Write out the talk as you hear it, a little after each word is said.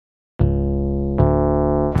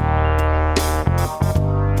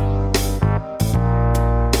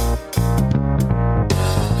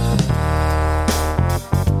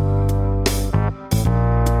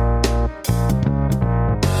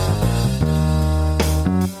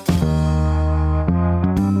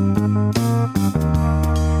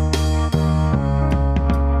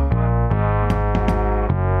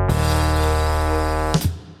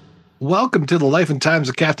Welcome to the Life and Times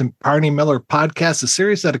of Captain Barney Miller podcast, a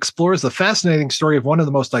series that explores the fascinating story of one of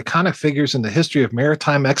the most iconic figures in the history of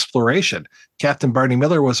maritime exploration. Captain Barney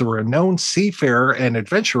Miller was a renowned seafarer and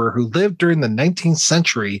adventurer who lived during the 19th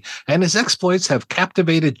century, and his exploits have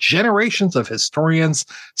captivated generations of historians,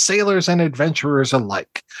 sailors, and adventurers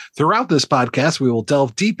alike. Throughout this podcast, we will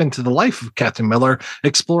delve deep into the life of Captain Miller,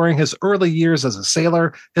 exploring his early years as a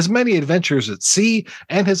sailor, his many adventures at sea,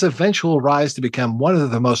 and his eventual rise to become one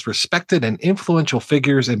of the most respected and influential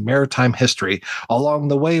figures in maritime history. Along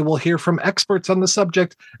the way, we'll hear from experts on the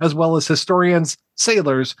subject, as well as historians,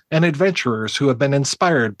 sailors, and adventurers who have been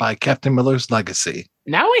inspired by Captain Miller's legacy.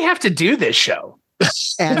 Now we have to do this show.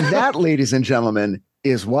 And that, ladies and gentlemen,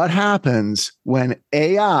 is what happens when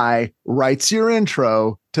AI writes your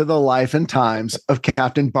intro to the life and times of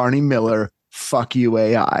Captain Barney Miller. Fuck you,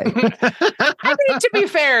 AI. I mean, to be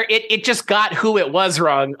fair, it just got who it was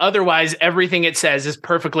wrong. Otherwise, everything it says is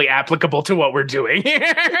perfectly applicable to what we're doing here.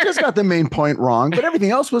 It just got the main point wrong, but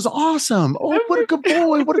everything else was awesome. Oh, what a good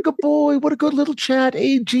boy. What a good boy. What a good little chat.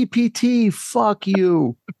 AGPT. Fuck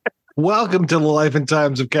you. Welcome to the Life and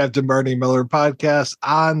Times of Captain Barney Miller podcast.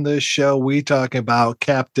 On this show, we talk about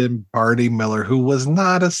Captain Barney Miller, who was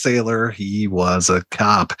not a sailor. He was a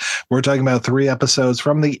cop. We're talking about 3 episodes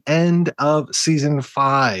from the end of season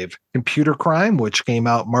 5. Computer Crime, which came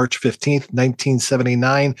out March 15th,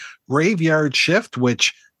 1979. Graveyard Shift,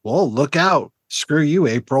 which, well, look out. Screw you,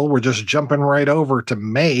 April. We're just jumping right over to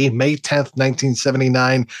May 10th,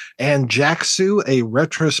 1979. And Jack Soo, a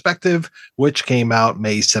retrospective, which came out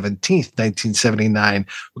May 17th, 1979.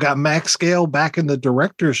 We got Max Gale back in the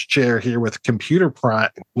director's chair here with Computer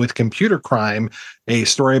Crime, a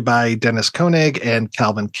story by Dennis Koenig and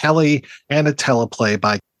Calvin Kelly, and a teleplay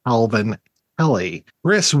by Calvin Kelly.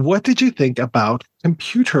 Chris, what did you think about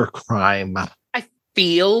Computer Crime? I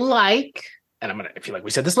feel like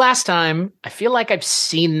we said this last time, I feel like I've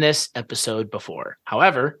seen this episode before.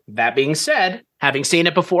 However, that being said, having seen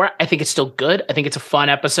it before, I think it's still good. I think it's a fun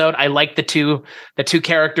episode. I like the two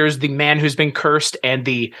characters, the man who's been cursed and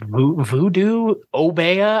the voodoo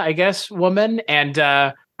Obeah, I guess, woman. And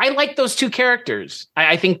I like those two characters.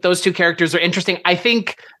 I think those two characters are interesting. I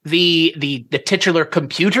think the titular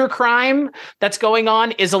Computer Crime that's going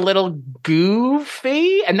on is a little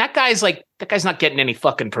goofy, and that guy's not getting any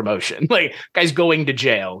fucking promotion. Like, guy's going to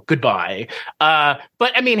jail. Goodbye. But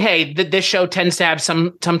I mean, hey, this show tends to have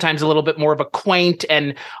sometimes a little bit more of a quaint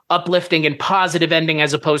and uplifting and positive ending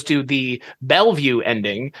as opposed to the Bellevue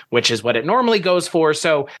ending, which is what it normally goes for.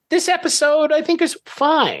 So this episode, I think, is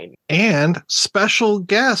fine. And special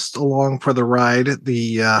guest along for the ride,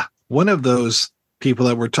 the one of those people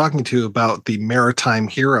that we're talking to about the maritime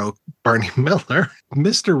hero, Barney Miller,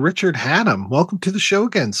 Mr. Richard Hatem. Welcome to the show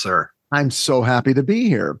again, sir. I'm so happy to be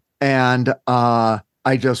here. And I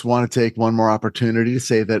just want to take one more opportunity to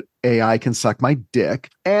say that AI can suck my dick.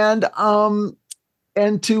 And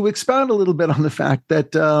to expound a little bit on the fact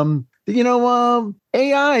that,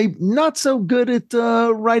 AI, not so good at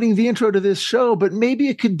writing the intro to this show, but maybe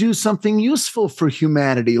it could do something useful for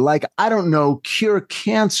humanity. Like, I don't know, cure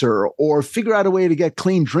cancer or figure out a way to get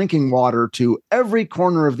clean drinking water to every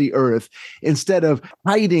corner of the earth instead of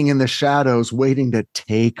hiding in the shadows, waiting to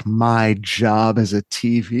take my job as a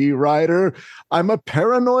TV writer. I'm a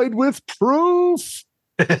paranoid with proof.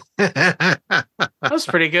 That was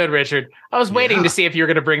pretty good, Richard. I was waiting to see if you were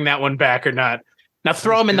going to bring that one back or not. Now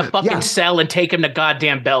throw him in the fucking cell and take him to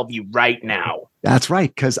goddamn Bellevue right now. That's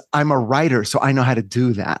right, because I'm a writer, so I know how to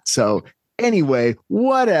do that. So anyway,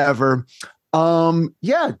 whatever.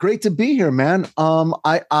 Great to be here, man.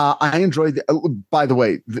 I enjoyed. By the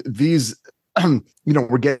way, these,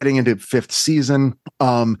 we're getting into 5th season.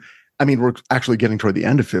 We're actually getting toward the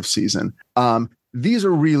end of 5th season. These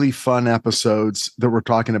are really fun episodes that we're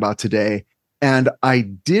talking about today, and I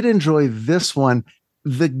did enjoy this one.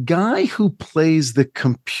 The guy who plays the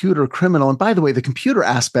computer criminal, and by the way, the computer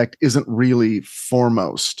aspect isn't really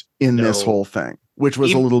foremost in this whole thing, which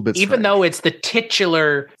was a little bit strange. Even though it's the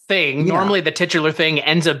titular thing, normally the titular thing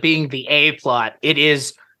ends up being the A plot. It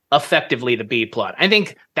is effectively the B plot. I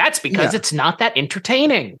think that's because it's not that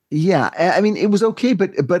entertaining. Yeah, I mean, it was okay,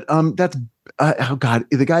 but that's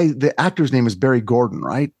the actor's name is Barry Gordon,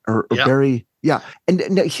 right? Or Barry, and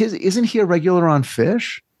isn't he a regular on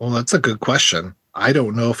Fish? Well, that's a good question. I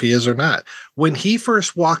don't know if he is or not. When he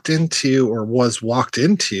first was walked into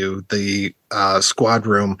the squad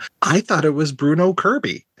room, I thought it was Bruno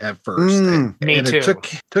Kirby at first. Me too.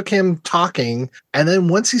 It took him talking. And then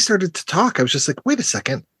once he started to talk, I was just like, wait a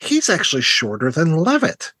second. He's actually shorter than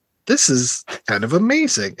Levitt. this is kind of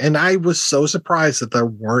amazing. And I was so surprised that there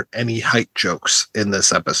weren't any height jokes in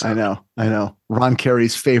this episode. I know. Ron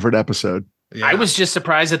Carey's favorite episode. Yeah. I was just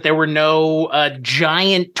surprised that there were no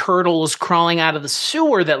giant turtles crawling out of the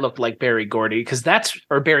sewer that looked like Barry Gordon, because that's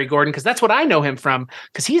what I know him from,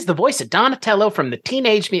 because he's the voice of Donatello from the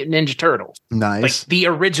Teenage Mutant Ninja Turtles. Nice. Like the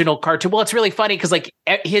original cartoon. Well, it's really funny because like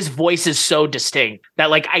his voice is so distinct that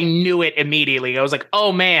like I knew it immediately. I was like,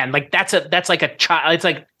 oh man, like that's like a child. It's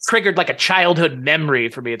like triggered like a childhood memory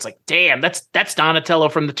for me. It's like, damn, that's Donatello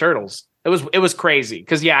from the Turtles. It was crazy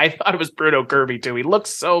because, yeah, I thought it was Bruno Kirby, too. He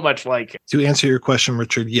looks so much like him. To answer your question,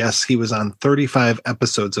 Richard, yes, he was on 35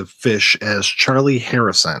 episodes of Fish as Charlie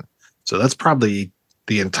Harrison. So that's probably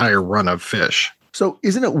the entire run of Fish. So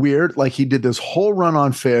isn't it weird? Like he did this whole run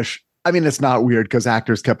on Fish. I mean, it's not weird because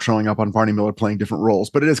actors kept showing up on Barney Miller playing different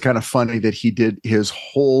roles, but it is kind of funny that he did his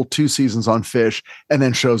whole 2 seasons on Fish and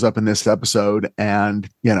then shows up in this episode. And,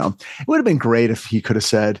 you know, it would have been great if he could have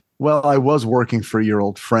said, well, I was working for your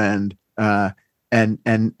old friend. And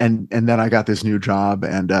then I got this new job,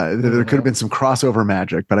 and there could have been some crossover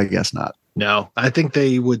magic, but I guess not. No, I think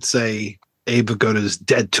they would say Abe Vigoda's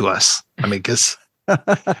dead to us. I mean, because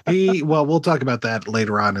we'll talk about that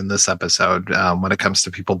later on in this episode when it comes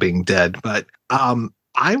to people being dead. But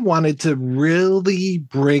I wanted to really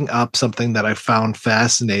bring up something that I found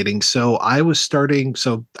fascinating. So I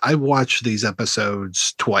watched these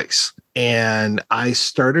episodes twice, and I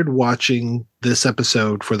started watching this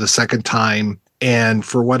episode for the second time. And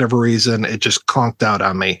for whatever reason, it just conked out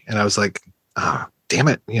on me. And I was like, damn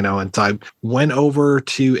it. And so I went over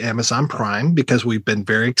to Amazon Prime because we've been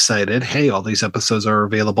very excited. Hey, all these episodes are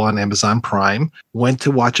available on Amazon Prime. Went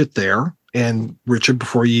to watch it there. And Richard,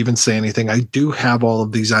 before you even say anything, I do have all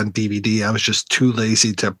of these on DVD. I was just too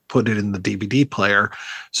lazy to put it in the DVD player.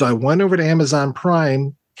 So I went over to Amazon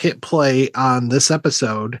Prime, hit play on this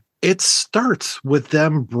episode. It starts with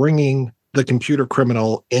them bringing the computer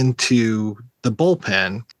criminal into the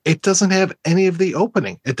bullpen. It doesn't have any of the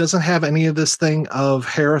opening. It doesn't have any of this thing of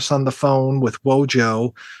Harris on the phone with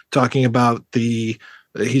Wojo talking about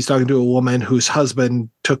he's talking to a woman whose husband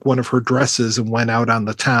took one of her dresses and went out on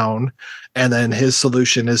the town. And then his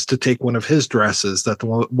solution is to take one of his dresses, that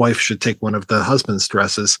the wife should take one of the husband's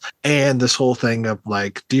dresses. And this whole thing of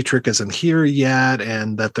like Dietrich isn't here yet,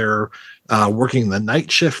 and that they're working the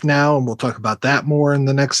night shift now. And we'll talk about that more in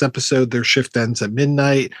the next episode. Their shift ends at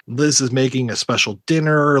midnight. Liz is making a special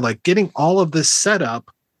dinner, like getting all of this set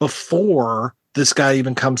up before this guy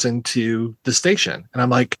even comes into the station. And I'm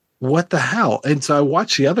like, what the hell? And so I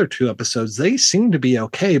watched the other 2 episodes. They seem to be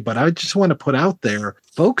okay, but I just want to put out there,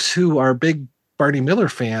 folks who are big Barney Miller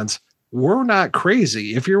fans, we're not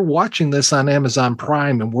crazy. If you're watching this on Amazon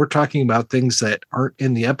Prime and we're talking about things that aren't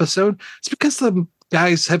in the episode, it's because the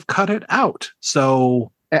guys have cut it out.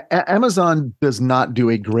 So Amazon does not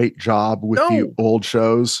do a great job with the old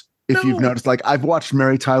shows. If you've noticed, like I've watched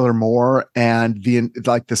Mary Tyler Moore, and the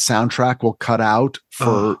soundtrack will cut out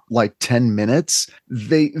for like 10 minutes.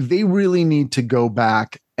 They really need to go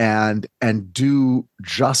back and do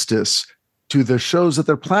justice to the shows that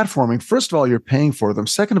they're platforming. First of all, you're paying for them.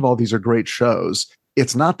 Second of all, these are great shows.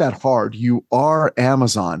 It's not that hard. You are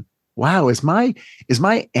Amazon. Wow, is my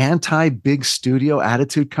anti-big studio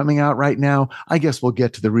attitude coming out right now? I guess we'll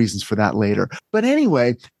get to the reasons for that later. But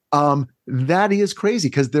anyway, that is crazy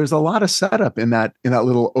because there's a lot of setup in that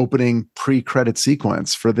little opening pre-credit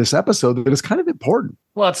sequence for this episode that is kind of important.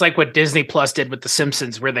 Well, it's like what Disney Plus did with The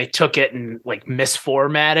Simpsons, where they took it and like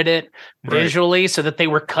misformatted it visually so that they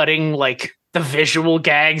were cutting like the visual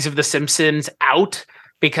gags of The Simpsons out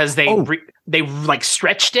because they like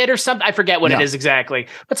stretched it or something. I forget what it is exactly.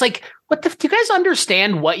 But it's like, do you guys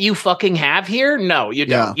understand what you fucking have here? No, you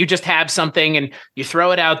don't. Yeah. You just have something and you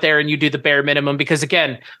throw it out there and you do the bare minimum because,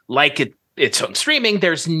 again, like it's on streaming,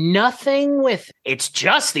 there's nothing it's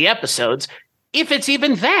just the episodes, if it's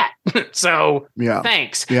even that. So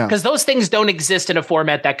thanks. Because those things don't exist in a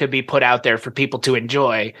format that could be put out there for people to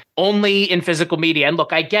enjoy, only in physical media. And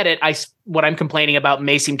look, I get it. What I'm complaining about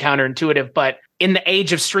may seem counterintuitive, but in the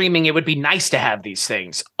age of streaming, it would be nice to have these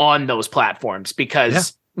things on those platforms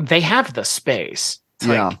because they have the space.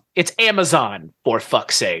 It's Amazon, for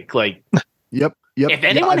fuck's sake. Like, Yep. If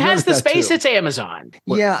anyone has the space, it's Amazon.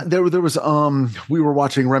 Yeah, there was we were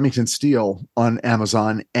watching Remington Steele on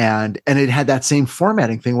Amazon, and it had that same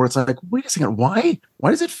formatting thing where it's like, wait a second, why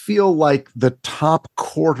does it feel like the top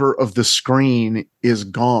quarter of the screen is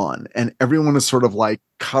gone and everyone is sort of like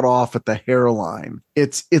cut off at the hairline?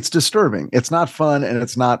 It's disturbing. It's not fun, and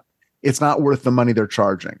it's not worth the money they're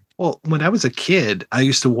charging. Well, when I was a kid, I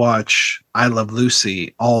used to watch I Love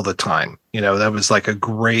Lucy all the time. That was like a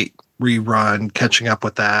great rerun, catching up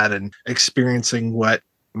with that and experiencing what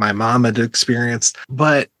my mom had experienced.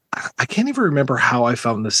 But I can't even remember how I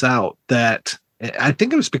found this out. That I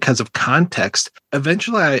think it was because of context.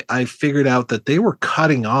 Eventually, I figured out that they were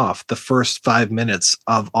cutting off the first 5 minutes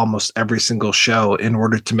of almost every single show in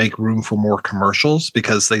order to make room for more commercials,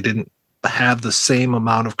 because they didn't have the same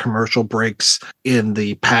amount of commercial breaks in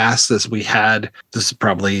the past as we had. This is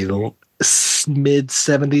probably mid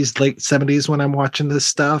 70s, late 70s when I'm watching this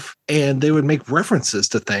stuff. And they would make references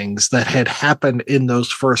to things that had happened in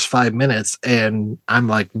those first 5 minutes. And I'm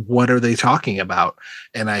like, what are they talking about?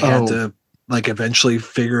 And I had to eventually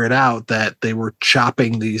figure it out that they were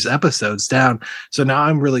chopping these episodes down. So now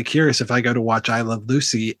I'm really curious, if I go to watch I Love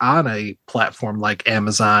Lucy on a platform like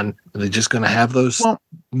Amazon, are they just going to have those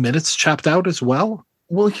minutes chopped out as well?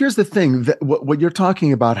 Well, here's the thing, that what you're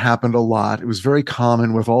talking about happened a lot. It was very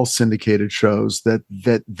common with all syndicated shows that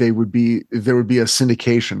there would be a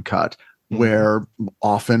syndication cut, where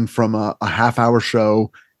often from a half-hour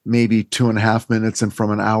show, maybe 2.5 minutes, and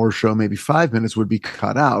from an hour show, maybe 5 minutes would be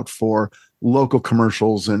cut out for local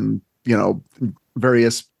commercials and,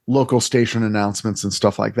 various local station announcements and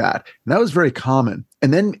stuff like that. And that was very common.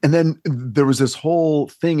 And then there was this whole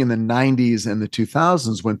thing in the 90s and the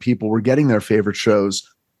 2000s when people were getting their favorite shows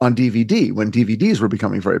on DVD, when DVDs were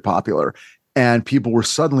becoming very popular, and people were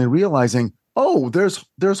suddenly realizing, oh,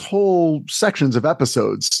 there's whole sections of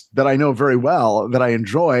episodes that I know very well, that I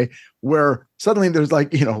enjoy, where suddenly there's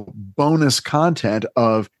bonus content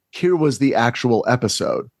of, here was the actual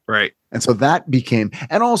episode. Right. And so that became,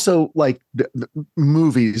 and also the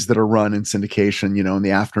movies that are run in syndication, in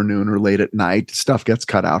the afternoon or late at night, stuff gets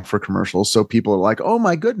cut out for commercials. So people are like, oh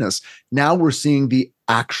my goodness, now we're seeing the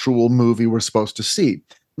actual movie we're supposed to see.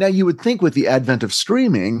 Now, you would think with the advent of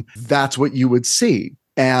streaming, that's what you would see.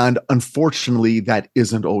 And unfortunately, that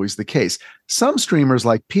isn't always the case. Some streamers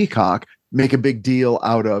like Peacock make a big deal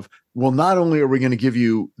out of, well, not only are we going to give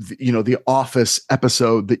you, the Office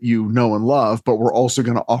episode that you know and love, but we're also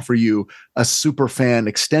going to offer you a super fan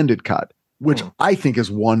extended cut, which I think is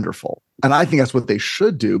wonderful. And I think that's what they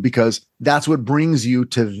should do, because that's what brings you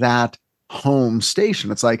to that home station.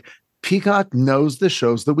 It's like, Peacock knows the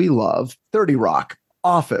shows that we love, 30 Rock,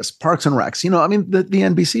 Office, Parks and Recs, the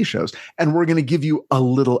NBC shows, and we're going to give you a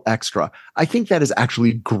little extra. I think that is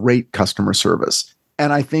actually great customer service.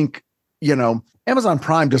 And I think, Amazon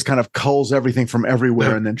Prime just kind of culls everything from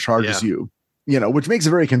everywhere and then charges you, which makes it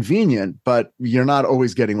very convenient, but you're not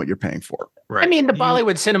always getting what you're paying for. Right. I mean, the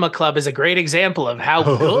Bollywood Cinema Club is a great example of how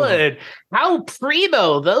good, how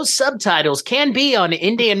primo those subtitles can be on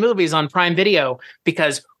Indian movies on Prime Video,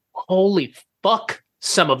 because holy fuck,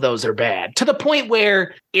 some of those are bad, to the point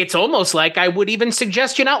where it's almost like I would even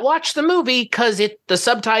suggest you not watch the movie, because the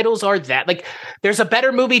subtitles are that, there's a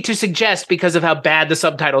better movie to suggest because of how bad the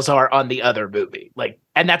subtitles are on the other movie.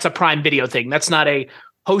 And that's a Prime Video thing. That's not a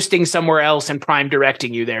hosting somewhere else and Prime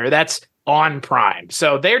directing you there. That's on Prime.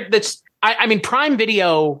 So I mean, Prime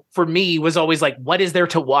Video for me was always like, what is there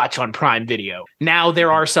to watch on Prime Video? Now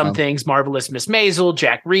there are some things, Marvelous Miss Maisel,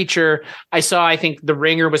 Jack Reacher. I think The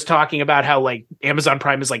Ringer was talking about how Amazon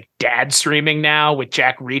Prime is dad streaming now with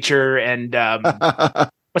Jack Reacher and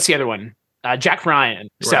what's the other one? Jack Ryan.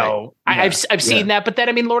 Right. So I've seen that, but then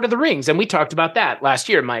I mean, Lord of the Rings, and we talked about that last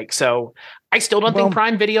year, Mike. So I still don't think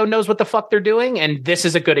Prime Video knows what the fuck they're doing, and this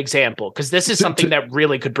is a good example, because this is something that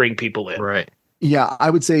really could bring people in. Right. Yeah, I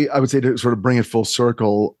would say to sort of bring it full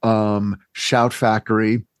circle, Shout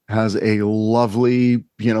Factory has a lovely,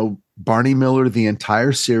 Barney Miller, the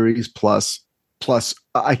entire series, plus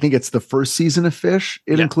I think it's the first season of Fish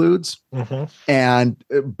it includes, and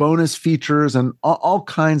bonus features and all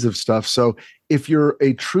kinds of stuff. So if you're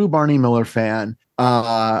a true Barney Miller fan,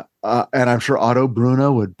 and I'm sure Otto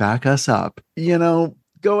Bruno would back us up,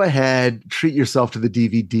 go ahead, treat yourself to the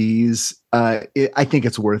DVDs. I think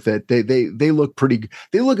it's worth it. They look pretty.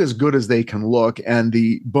 They look as good as they can look, and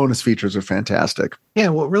the bonus features are fantastic. Yeah,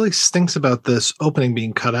 what really stinks about this opening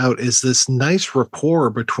being cut out is this nice rapport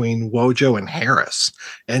between Wojo and Harris,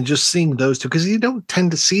 and just seeing those two, because you don't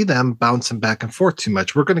tend to see them bouncing back and forth too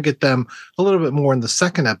much. We're going to get them a little bit more in the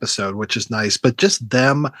second episode, which is nice, but just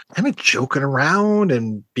them kind of joking around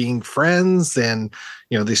and being friends, and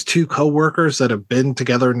these two coworkers that have been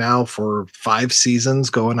together now for 5 seasons,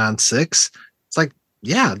 going on 6. It's like,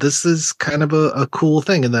 yeah, this is kind of a cool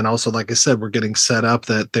thing. And then also, like I said, we're getting set up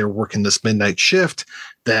that they're working this midnight shift,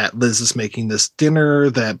 that Liz is making this dinner,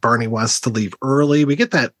 that Barney wants to leave early. We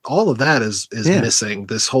get that all of that is missing.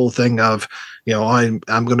 This whole thing of, I'm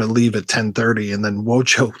going to leave at 10:30, and then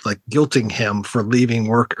Wojo guilting him for leaving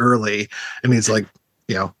work early. And he's like,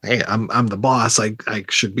 hey, I'm the boss. I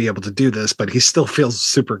should be able to do this, but he still feels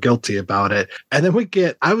super guilty about it. And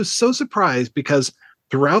then I was so surprised because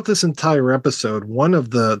throughout this entire episode, one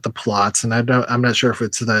of the plots, and I'm not sure if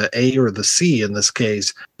it's the A or the C in this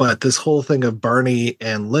case, but this whole thing of Barney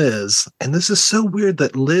and Liz, and this is so weird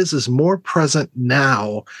that Liz is more present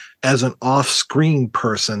now as an off-screen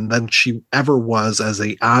person than she ever was as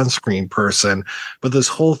a on-screen person. But this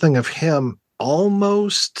whole thing of him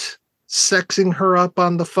almost sexing her up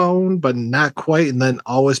on the phone, but not quite, and then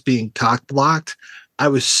always being cock blocked. I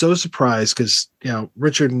was so surprised because,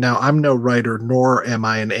 Richard, now I'm no writer, nor am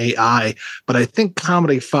I an AI, but I think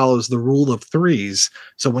comedy follows the rule of threes.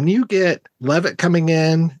 So when you get Levitt coming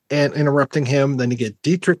in and interrupting him, then you get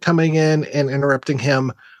Dietrich coming in and interrupting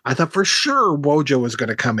him, I thought for sure Wojo was going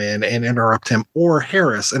to come in and interrupt him, or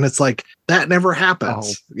Harris. And it's like, that never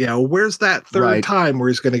happens. Where's that third time where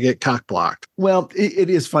he's going to get cock blocked? Well, it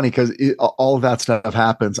is funny because all of that stuff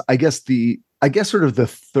happens. I guess sort of the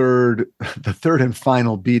third and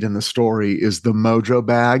final beat in the story is the mojo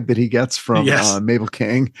bag that he gets from Mabel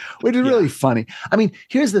King, which is really funny. I mean,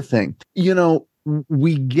 here's the thing,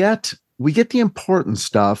 we get the important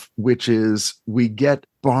stuff, which is we get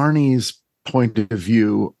Barney's point of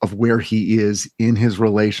view of where he is in his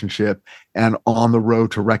relationship and on the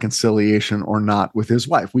road to reconciliation or not with his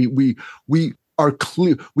wife. We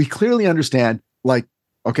clearly understand, like,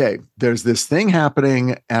 okay, there's this thing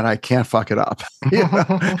happening and I can't fuck it up.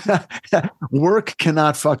 Work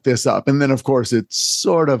cannot fuck this up. And then of course it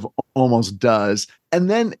sort of almost does. And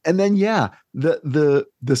then the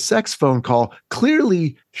sex phone call,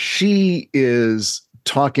 clearly she is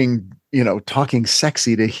talking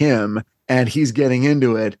sexy to him and he's getting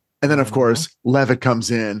into it. And then of course Levitt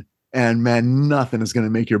comes in and man, nothing is going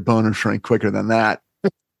to make your boner shrink quicker than that.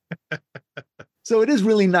 So it is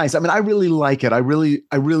really nice. I mean, I really like it. I really,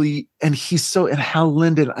 and and Hal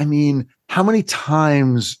Linden, I mean, how many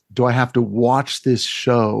times do I have to watch this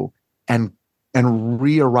show and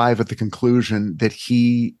re-arrive at the conclusion that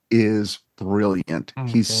he is brilliant? Mm-hmm.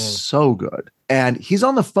 He's so good. And he's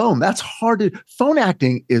on the phone. That's hard. Phone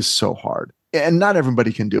acting is so hard. And not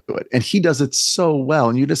everybody can do it. And he does it so well.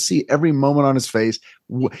 And you just see every moment on his face.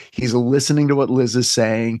 He's listening to what Liz is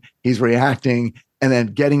saying. He's reacting and then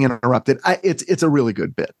getting interrupted. It's a really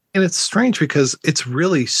good bit. And it's strange because it's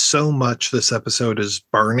really so much this episode is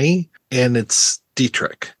Barney and it's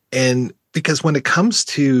Dietrich. And because when it comes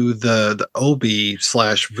to the Obi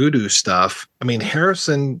 / voodoo stuff, I mean, Harris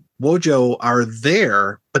and Wojo are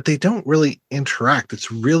there, but they don't really interact. It's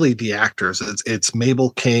really the actors. It's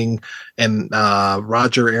Mabel King and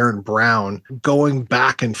Roger Aaron Brown going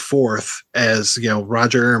back and forth as,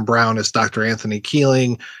 Roger Aaron Brown is Dr. Anthony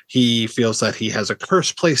Keeling. He feels that he has a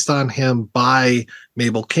curse placed on him by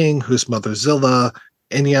Mabel King, who's Mother Zilla.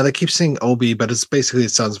 And they keep saying Obi, but it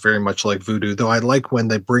sounds very much like voodoo, though I like when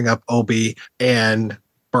they bring up Obi and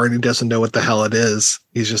Barney doesn't know what the hell it is.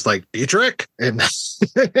 He's just like, Dietrich? And,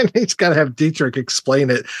 and he's got to have Dietrich explain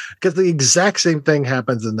it because the exact same thing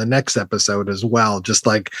happens in the next episode as well. Just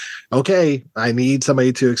like, okay, I need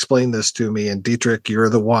somebody to explain this to me. And Dietrich, you're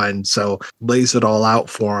the one. So lays it all out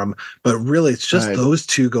for him. But really, it's just those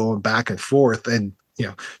two going back and forth. And,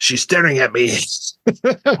 she's staring at me.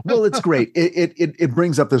 Well, it's great. It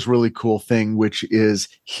brings up this really cool thing, which is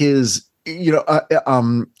his,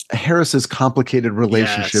 Harris's complicated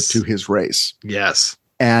relationship to his race. Yes.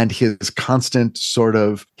 And his constant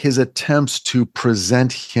his attempts to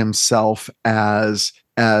present himself as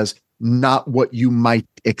not what you might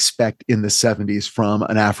expect in the 70s from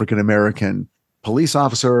an African-American police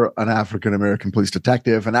officer, an African-American police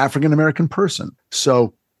detective, an African-American person.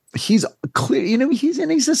 So he's clear,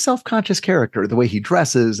 he's a self-conscious character, the way he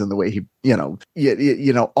dresses and the way he,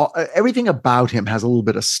 everything about him has a little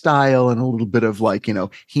bit of style and a little bit of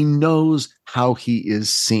he knows how he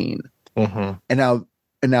is seen. Mm-hmm. And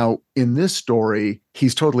now in this story,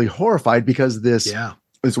 he's totally horrified because this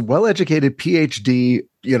well-educated PhD,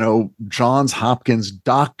 Johns Hopkins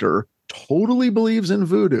doctor totally believes in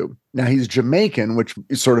voodoo. Now he's Jamaican, which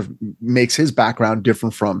sort of makes his background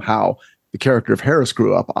different from how the character of Harris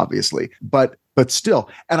grew up, obviously, but still.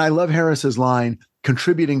 And I love Harris's line,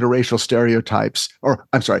 contributions to racial stereotypes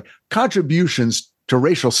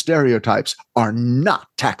are not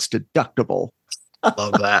tax deductible.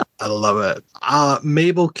 Love that. I love it.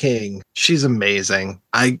 Mabel King, she's amazing.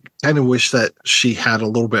 I kind of wish that she had a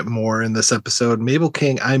little bit more in this episode. Mabel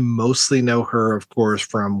King, I mostly know her, of course,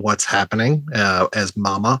 from What's Happening as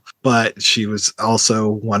Mama, but she was also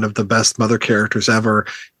one of the best mother characters ever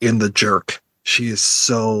in The Jerk. She is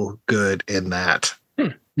so good in that.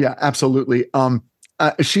 Yeah, absolutely.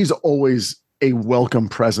 She's always a welcome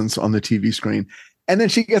presence on the TV screen. And then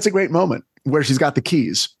she gets a great moment where she's got the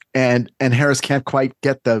keys and Harris can't quite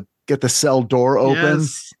get the cell door open.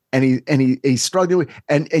 Yes. And he's struggling,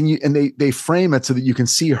 and they frame it so that you can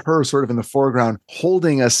see her sort of in the foreground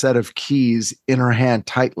holding a set of keys in her hand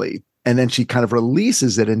tightly. And then she kind of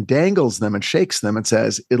releases it and dangles them and shakes them and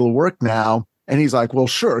says, "It'll work now." And he's like, "Well,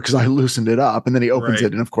 sure, because I loosened it up." And then he opens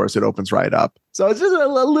it, and of course it opens right up. So it's just a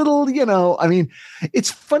little, I mean,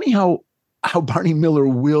 it's funny how Barney Miller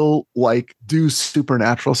will like do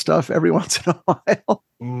supernatural stuff every once in a while.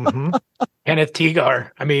 Mm-hmm. Kenneth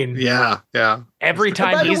Teagar. I mean, yeah. Every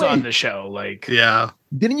time he's on the show, like, yeah.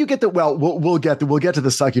 Didn't you get the? Well, we'll get to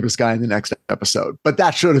the succubus guy in the next episode, but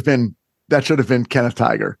that should have been Kenneth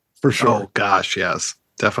Tiger for sure. Oh gosh, yes,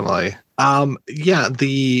 definitely. Yeah,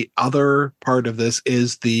 the other part of this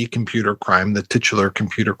is the computer crime, the titular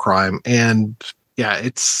computer crime, and yeah,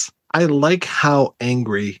 I like how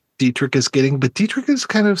angry Dietrich is getting, but Dietrich is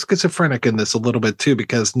kind of schizophrenic in this a little bit too,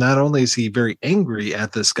 because not only is he very angry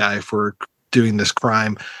at this guy for doing this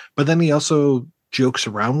crime, but then he also jokes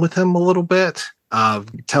around with him a little bit.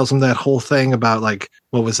 Tells him that whole thing about like,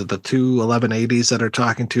 what was it, the two 1180s that are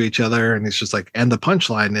talking to each other, and he's just like, and the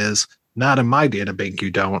punchline is, not in my data bank,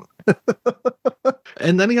 you don't.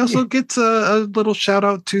 And then he also gets a little shout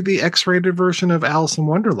out to the X-rated version of Alice in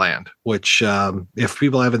Wonderland, which if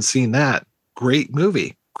people haven't seen that, great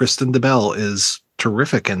movie. Kristen DeBell is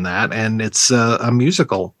terrific in that, and it's a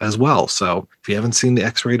musical as well. So if you haven't seen the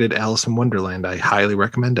X-rated Alice in Wonderland, I highly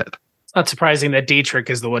recommend it. It's not surprising that Dietrich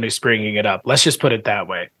is the one who's bringing it up. Let's just put it that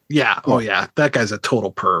way. Yeah. Oh, yeah. That guy's a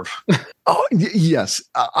total perv. Yes.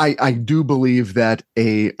 I do believe that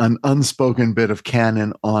an unspoken bit of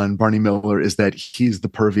canon on Barney Miller is that he's the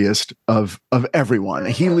perviest of everyone.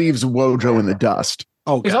 He leaves Wojo in the dust.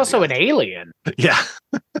 Oh, he's also an alien. Yeah.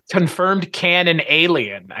 Confirmed canon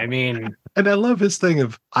alien. I mean, and I love his thing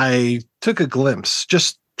of, I took a glimpse,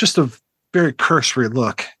 just a very cursory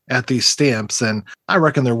look at these stamps, and I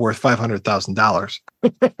reckon they're worth $500,000.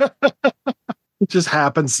 It just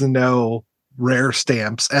happens to know rare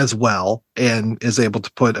stamps as well, and is able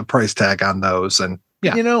to put a price tag on those. And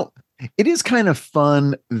yeah, it is kind of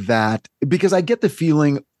fun that, because I get the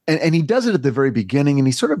feeling, and he does it at the very beginning, and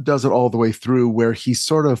he sort of does it all the way through, where he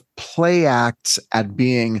sort of play acts at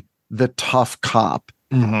being the tough cop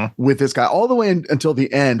with this guy all the way until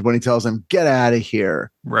the end, when he tells him, "Get out of here."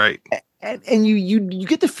 Right. And you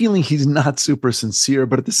get the feeling he's not super sincere,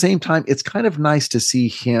 but at the same time, it's kind of nice to see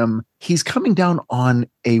him. He's coming down on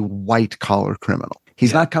a white collar criminal.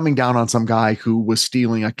 He's not coming down on some guy who was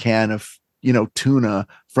stealing a can of, tuna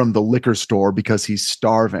from the liquor store because he's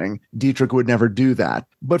starving. Dietrich would never do that.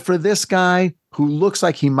 But for this guy who looks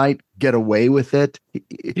like he might get away with it,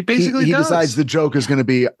 he decides the joke is going to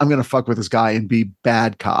be, I'm going to fuck with this guy and be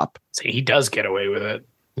bad cop. See, he does get away with it.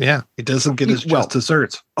 Yeah, he doesn't get his just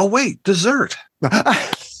desserts. Oh, wait, dessert.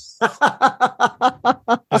 That's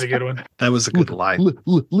a good one. That was a good line.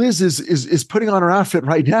 Liz is putting on her outfit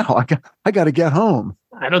right now. I got to get home.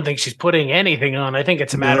 I don't think she's putting anything on. I think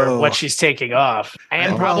it's a matter of what she's taking off,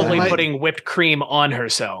 and probably putting whipped cream on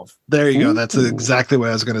herself. There you go. That's exactly what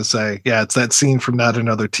I was going to say. Yeah, it's that scene from Not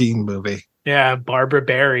Another Teen Movie. Yeah, Barbara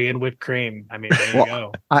Barry and whipped cream. I mean, there you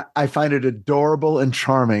go. I find it adorable and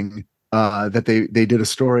charming that they did a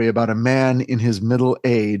story about a man in his middle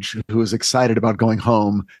age who was excited about going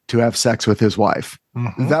home to have sex with his wife.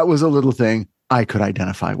 Mm-hmm. That was a little thing I could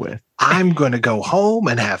identify with. I'm going to go home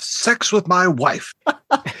and have sex with my wife.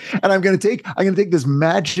 And I'm going to take this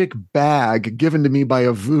magic bag given to me by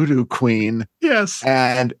a voodoo queen. Yes.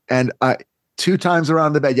 And 2 times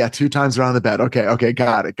around the bed. Yeah, 2 times around the bed. Okay,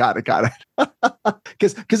 got it.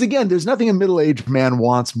 Because again, there's nothing a middle-aged man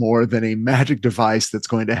wants more than a magic device that's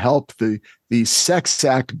going to help the sex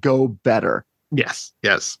act go better. Yes,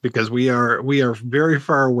 because we are very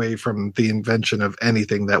far away from the invention of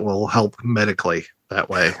anything that will help medically that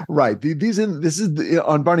way. Right. This is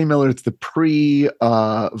on Barney Miller. It's the pre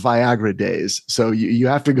Viagra days, so you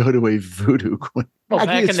have to go to a voodoo queen. Well,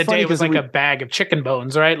 back in the day, it was like a bag of chicken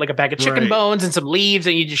bones, right? Like a bag of chicken bones and some leaves,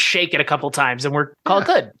 and you just shake it a couple times, and we're called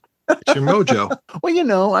good. It's your mojo.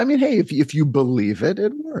 Well, I mean, hey, if you believe it,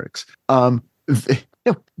 it works.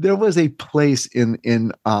 There was a place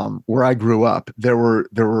in where I grew up. There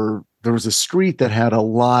was a street that had a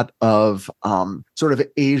lot of sort of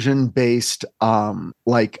Asian-based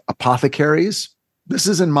like apothecaries. This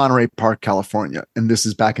is in Monterey Park, California, and this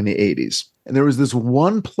is back in the 80s. And there was this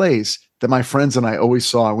one place that my friends and I always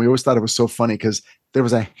saw, and we always thought it was so funny because there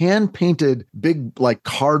was a hand-painted big like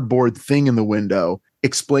cardboard thing in the window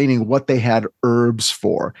explaining what they had herbs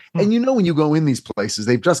for. And when you go in these places,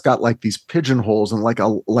 they've just got like these pigeonholes and like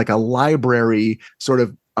a library sort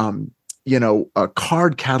of a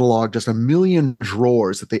card catalog, just a million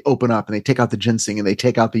drawers that they open up and they take out the ginseng and they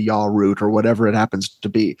take out the yaw root or whatever it happens to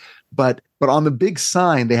be. But on the big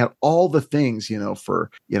sign, they have all the things,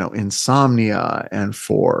 for, insomnia and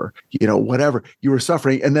for, whatever you were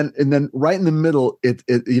suffering. And then right in the middle,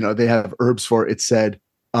 they have herbs for it. It said,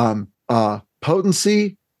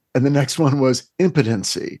 potency. And the next one was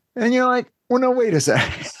impotency. And you're like, well, no, wait a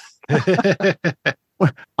second.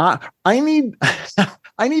 I need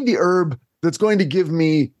the herb that's going to give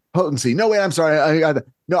me potency. No, wait, I'm sorry. I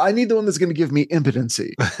need the one that's going to give me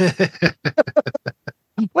impotency.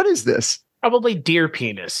 What is this? Probably deer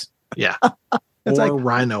penis. Yeah. It's or like,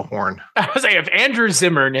 rhino horn. I was like, if Andrew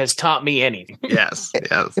Zimmern has taught me anything. Yes.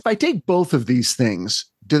 If I take both of these things,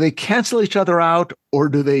 do they cancel each other out or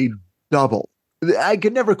do they double? I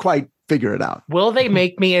could never quite figger it out. Will they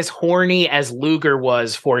make me as horny as Luger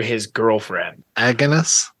was for his girlfriend?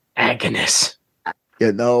 Agnes.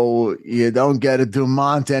 You don't get a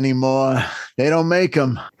Dumont anymore. They don't make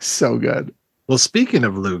them. So good. Well, speaking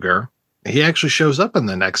of Luger, he actually shows up in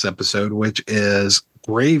the next episode, which is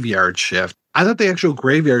Graveyard Shift. I thought the actual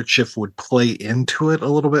Graveyard Shift would play into it a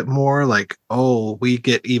little bit more. Like, we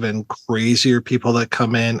get even crazier people that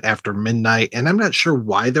come in after midnight. And I'm not sure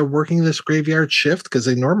why they're working this Graveyard Shift because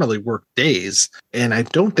they normally work days. And I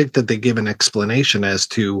don't think that they give an explanation as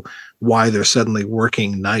to why they're suddenly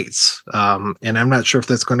working nights. And I'm not sure if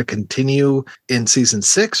that's going to continue in season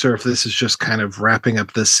 6 or if this is just kind of wrapping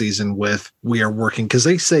up this season with we are working, because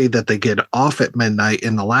they say that they get off at midnight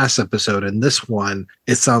in the last episode. And this one,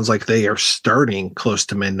 it sounds like they are starting close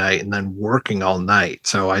to midnight and then working all night.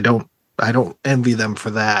 So I don't envy them for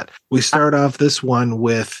that. We start off this one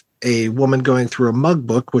with a woman going through a mug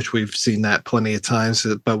book, which we've seen that plenty of times,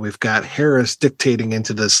 but we've got Harris dictating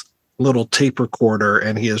into this little tape recorder,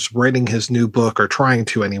 and he is writing his new book, or trying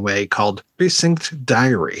to anyway, called Precinct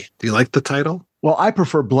Diary. Do you like the title? Well, I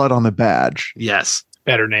prefer Blood on the Badge. Yes.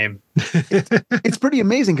 Better name. It's pretty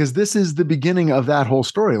amazing because this is the beginning of that whole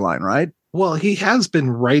storyline, right? Well, he has been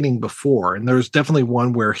writing before, and there's definitely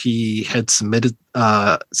one where he had submitted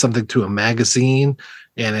something to a magazine,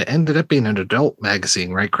 and it ended up being an adult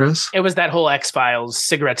magazine, right, Chris? It was that whole X-Files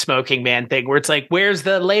cigarette smoking man thing where it's like, where's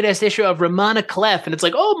the latest issue of Ramona Clef? And it's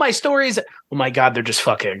like, oh, my stories. Oh my God, they're just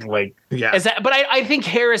fucking like, yeah. But I think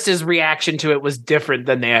Harris's reaction to it was different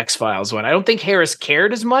than the X-Files one. I don't think Harris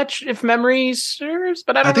cared as much, if memory serves,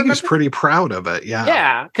 but I think he's pretty proud of it. Yeah.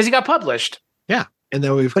 Yeah. Cause he got published. Yeah. And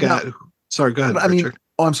then we've got, sorry, go ahead. Richard.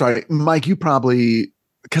 I'm sorry, Mike, you probably,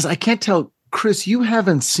 cause I can't tell, Chris, you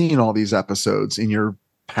haven't seen all these episodes in your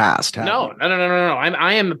past. No.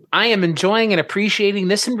 I am enjoying and appreciating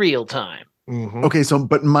this in real time. Mm-hmm. Okay,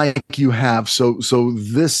 but Mike, you have so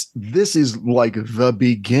this is like the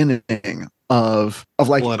beginning of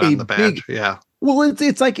like Blood on the Badge. Yeah. Well,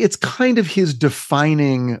 it's kind of his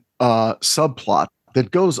defining subplot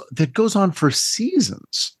that goes on for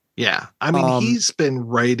seasons. Yeah. I mean, he's been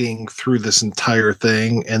writing through this entire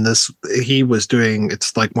thing, and it's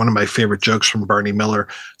like one of my favorite jokes from Barney Miller,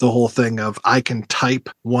 the whole thing of I can type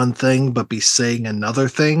one thing but be saying another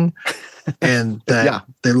thing. And that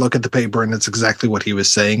they look at the paper and it's exactly what he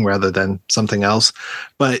was saying rather than something else.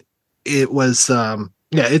 But it was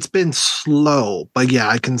it's been slow, but yeah,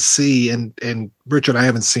 I can see, and Richard, I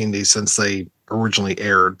haven't seen these since they originally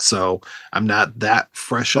aired, so I'm not that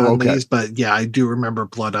fresh on these, but yeah, I do remember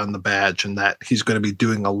Blood on the Badge and that he's going to be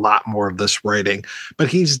doing a lot more of this writing. But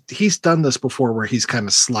he's done this before where he's kind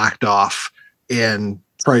of slacked off and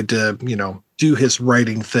tried to, do his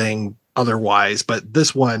writing thing otherwise. But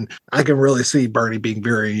this one, I can really see Barney being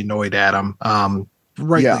very annoyed at him.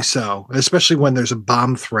 Rightly so, especially when there's a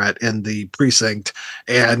bomb threat in the precinct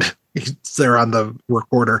and he's there on the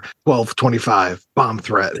recorder, 12:25 bomb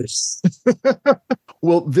threat.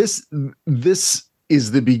 Well, this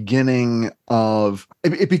is the beginning of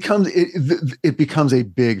it becomes a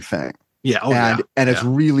big thing. Yeah. And it's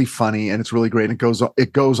really funny and it's really great. And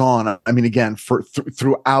it goes on. I mean, again,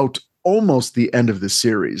 throughout almost the end of the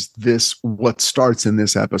series, what starts in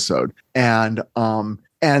this episode, and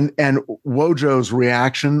Wojo's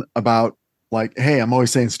reaction about like, hey, I'm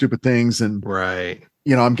always saying stupid things, and right,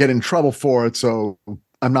 I'm getting in trouble for it, so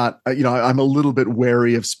I'm not, I'm a little bit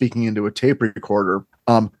wary of speaking into a tape recorder.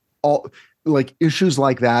 All like issues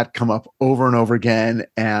like that come up over and over again,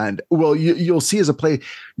 and you'll see as a play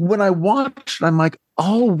when I watched, I'm like,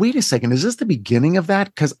 oh, wait a second, is this the beginning of that?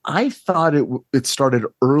 Because I thought it started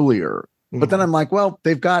earlier, but then I'm like, well,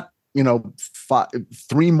 they've got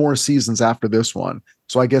 3 more seasons after this one,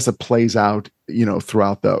 so I guess it plays out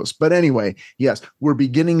throughout those. But anyway, yes, we're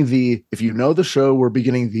beginning if you know the show, we're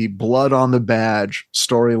beginning the Blood on the Badge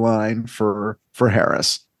storyline for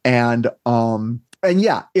Harris. And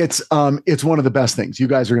yeah, it's one of the best things. You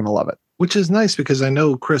guys are going to love it. Which is nice because I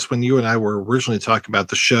know, Chris, when you and I were originally talking about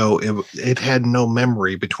the show, it had no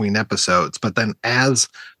memory between episodes. But then as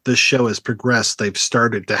the show has progressed, they've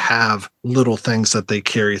started to have little things that they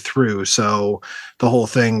carry through. So the whole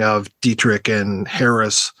thing of Dietrich and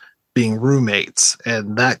Harris being roommates,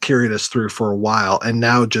 and that carried us through for a while. And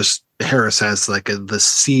now just Harris has like the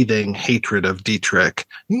seething hatred of Dietrich.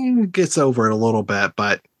 He gets over it a little bit,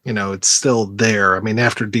 but it's still there. I mean,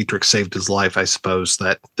 after Dietrich saved his life, I suppose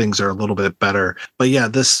that things are a little bit better. But yeah,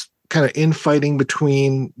 this kind of infighting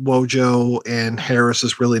between Wojo and Harris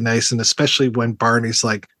is really nice. And especially when Barney's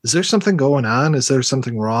like, is there something going on? Is there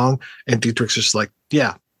something wrong? And Dietrich's just like,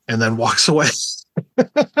 yeah. And then walks away.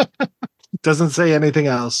 Doesn't say anything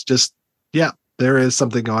else. Just, yeah, there is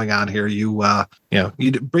something going on here. You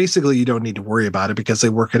basically you don't need to worry about it because they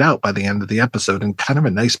work it out by the end of the episode in kind of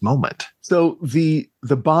a nice moment. So the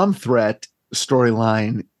bomb threat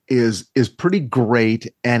storyline is pretty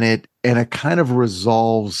great, and it kind of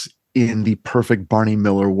resolves in the perfect Barney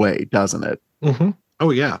Miller way, doesn't it? Mm-hmm. Oh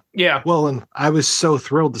yeah, yeah. Well, and I was so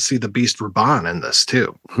thrilled to see the Beast Raban in this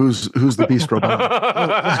too. Who's the Beast Raban?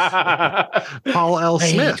 Paul L.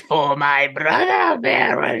 Smith. Wait for my brother,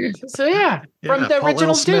 Baron. So yeah, from the Paul original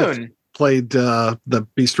L. Smith Dune. Played the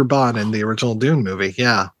Beast Raban in the original Dune movie.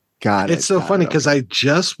 Yeah. It's so funny because I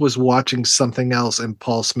just was watching something else and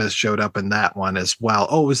Paul Smith showed up in that one as well.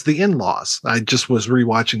 Oh, it was The In-Laws. I just was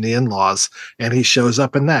rewatching The In-Laws and he shows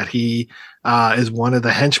up in that. He is one of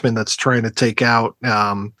the henchmen that's trying to take out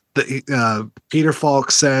Peter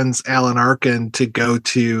Falk sends Alan Arkin to go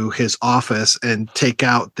to his office and take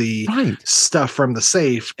out the stuff from the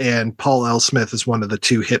safe. And Paul L. Smith is one of the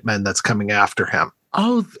two hitmen that's coming after him.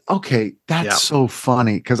 Oh, okay. That's so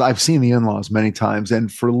funny because I've seen The In-Laws many times. And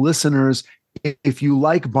for listeners, if you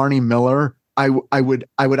like Barney Miller, I would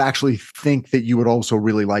actually think that you would also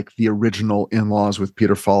really like the original In-Laws with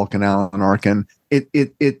Peter Falk and Alan Arkin.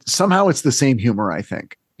 It somehow it's the same humor, I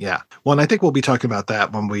think. Yeah. Well, and I think we'll be talking about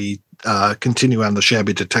that when we continue on The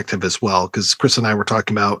Shabby Detective as well, because Chris and I were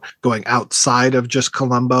talking about going outside of just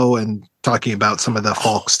Columbo and talking about some of the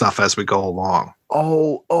Falk stuff as we go along.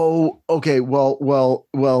 Oh, okay. Well,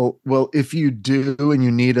 if you do and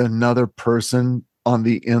you need another person on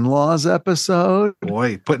the In-Laws episode.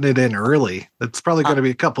 Boy, putting it in early. It's probably going to be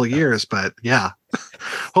a couple of years, but yeah.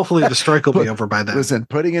 Hopefully the strike will be over by then. Listen,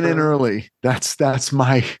 putting it in early, that's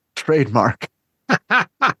my trademark.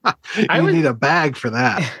 You need a bag for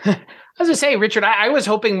that. I was going to say, Richard, I was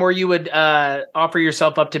hoping more you would offer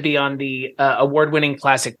yourself up to be on the award-winning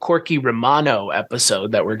classic Corky Romano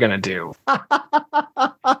episode that we're going to do.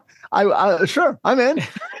 Sure, I'm in.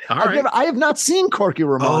 I have not seen Corky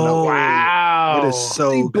Romano. Oh, wow. It is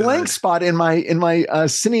so good. Blank spot in my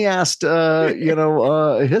cineast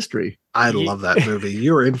history. I love that movie.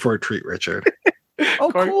 You were in for a treat, Richard.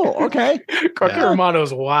 Oh, cool. Okay. Corky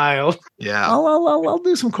Romano's wild. Yeah. I'll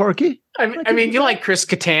do some Corky. I mean, you like Chris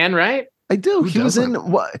Kattan, right? I do. He was in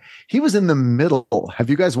The Middle. Have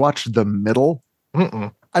you guys watched The Middle?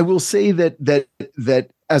 Mm-mm. I will say that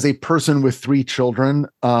as a person with 3 children,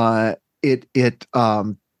 it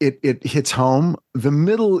hits home. The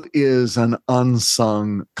Middle is an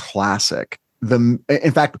unsung classic.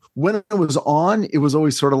 In fact, when it was on, it was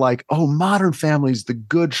always sort of like, oh, Modern Family's the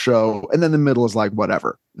good show. And then The Middle is like,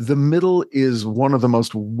 whatever. The Middle is one of the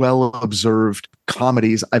most well-observed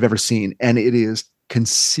comedies I've ever seen. And it is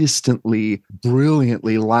consistently,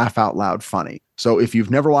 brilliantly laugh out loud funny. So if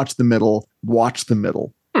you've never watched The Middle, watch The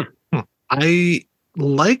Middle. I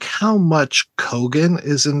like how much Kogan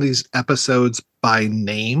is in these episodes by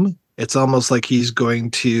name. It's almost like he's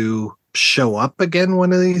going to show up again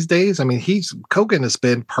one of these days. I mean, Kogan has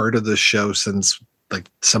been part of the show since like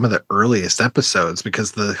some of the earliest episodes,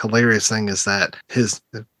 because the hilarious thing is that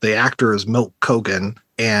the actor is Milt Kogan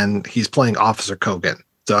and he's playing Officer Kogan.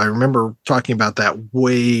 So I remember talking about that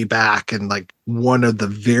way back in like one of the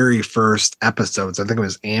very first episodes. I think it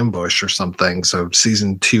was Ambush or something. So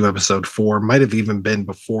season 2, episode 4 might have even been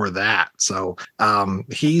before that. So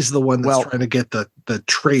he's the one that's trying to get the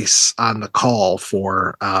trace on the call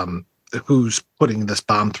for who's putting this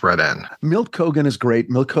bomb threat in. Milt Kogan is great.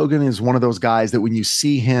 Milt Kogan is one of those guys that when you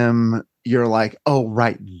see him, you're like, oh,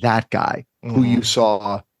 right, that guy who you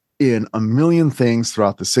saw in a million things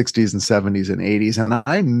throughout the 60s and 70s and 80s. And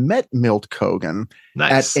I met Milt Kogan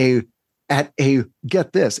at a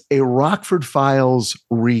get this, a Rockford Files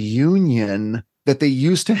reunion that they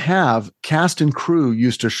used to have. Cast and crew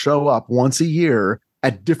used to show up once a year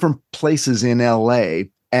at different places in LA.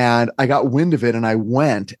 And I got wind of it and I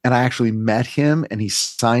went and I actually met him and he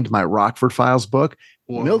signed my Rockford Files book.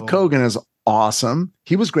 Whoa. Milt Kogan is awesome.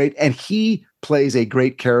 He was great. And he plays a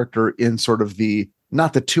great character in sort of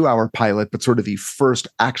not the 2-hour pilot, but sort of the first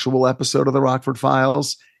actual episode of the Rockford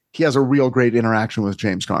Files. He has a real great interaction with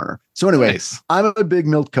James Garner. So anyway, nice. I'm a big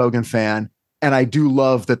Milt Cogan fan. And I do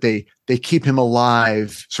love that they keep him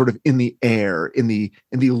alive sort of in the air, in the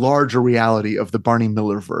larger reality of the Barney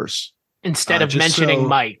Miller verse. Instead of mentioning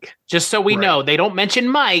Mike, just so we know, they don't mention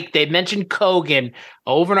Mike. They mention Cogan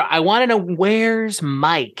over and over. I want to know, where's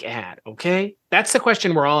Mike at? Okay. That's the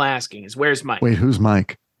question we're all asking, is where's Mike? Wait, who's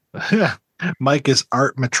Mike? Mike is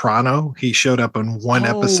Art Metrano. He showed up in one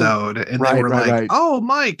episode and they were like, oh,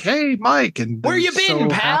 Mike, hey, Mike. And where you been,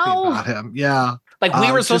 pal? About him. Yeah. Like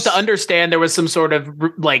we were supposed to understand there was some sort of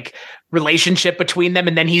like relationship between them,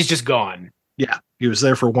 and then he's just gone. Yeah, he was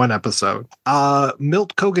there for one episode.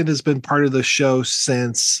 Milt Cogan has been part of the show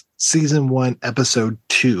since season 1, episode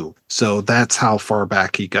 2. So that's how far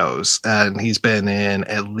back he goes. And he's been in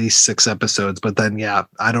at least 6 episodes. But then, yeah,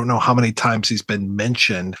 I don't know how many times he's been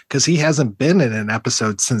mentioned because he hasn't been in an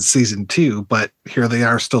episode since season 2. But here they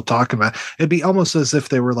are still talking about it. It'd be almost as if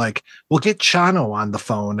they were like, we'll get Chano on the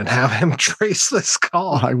phone and have him trace this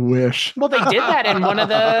call. I wish. Well, they did that in one of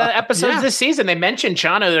the episodes this season. They mentioned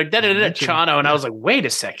Chano. They're like, Chano. And I was like, wait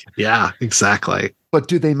a second. Yeah, exactly. But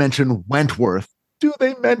do they mention Wentworth? Do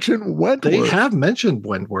they mention Wentworth? They have mentioned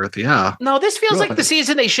Wentworth, yeah. No, this feels like the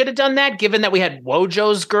season they should have done that, given that we had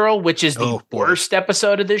Wojo's Girl, which is the worst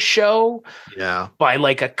episode of this show. Yeah. By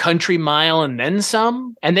like a country mile and then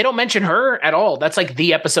some. And they don't mention her at all. That's like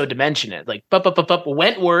the episode to mention it. Like,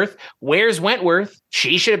 Wentworth. Where's Wentworth?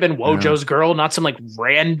 She should have been Wojo's Girl, not some like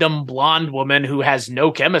random blonde woman who has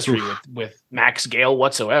no chemistry with Max Gale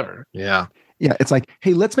whatsoever. Yeah. Yeah, it's like,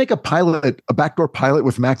 hey, let's make a backdoor pilot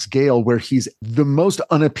with Max Gale where he's the most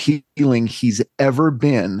unappealing he's ever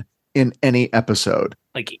been in any episode.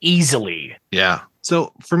 Like easily. Yeah.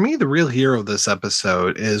 So for me, the real hero of this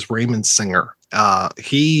episode is Raymond Singer.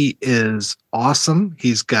 He is awesome.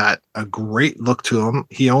 He's got a great look to him.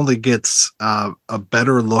 He only gets a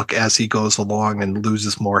better look as he goes along and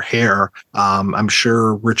loses more hair. I'm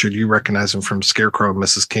sure, Richard, you recognize him from Scarecrow and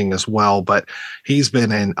Mrs. King as well, but he's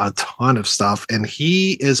been in a ton of stuff, and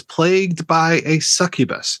he is plagued by a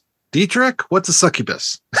succubus. Dietrich, what's a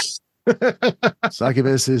succubus?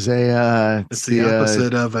 Succubus is it's the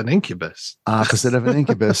opposite of an incubus. Opposite of an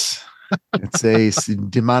incubus. It's a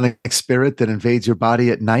demonic spirit that invades your body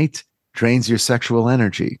at night, drains your sexual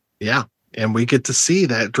energy. Yeah. And we get to see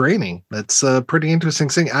that draining. That's a pretty interesting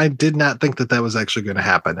thing. I did not think that was actually going to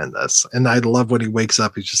happen in this. And I love when he wakes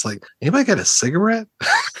up. He's just like, anybody got a cigarette?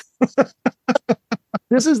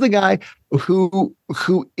 This is the guy who,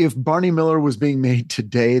 if Barney Miller was being made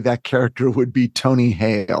today, that character would be Tony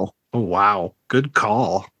Hale. Oh, wow. Good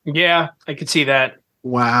call. Yeah, I could see that.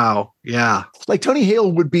 Wow. Yeah. Like Tony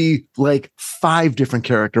Hale would be like 5 different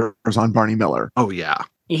characters on Barney Miller. Oh, yeah.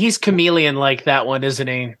 He's chameleon like that one, isn't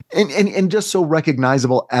he? And just so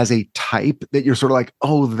recognizable as a type that you're sort of like,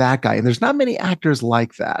 oh, that guy. And there's not many actors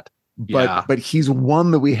like that. But he's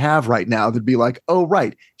one that we have right now that'd be like, oh,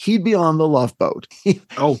 right. He'd be on the Love Boat.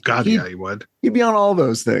 Oh, God, yeah, he would. He'd be on all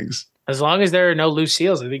those things. As long as there are no loose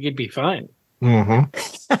seals, I think he'd be fine.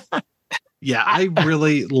 Mm-hmm. Yeah, I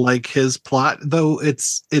really like his plot, though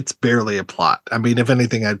it's barely a plot. I mean, if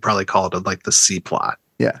anything, I'd probably call it like the C plot.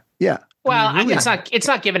 Yeah, yeah. Well, I mean, it's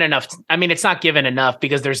not given enough. I mean, it's not given enough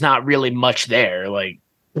because there's not really much there. Like,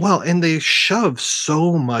 well, and they shove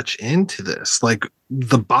so much into this. Like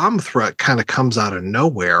the bomb threat kind of comes out of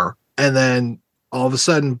nowhere, and then all of a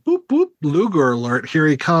sudden, boop boop, Luger alert! Here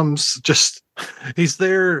he comes. He's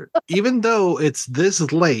there, even though it's this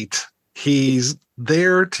late. He's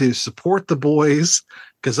there to support the boys,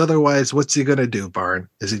 because otherwise, what's he going to do, Barn?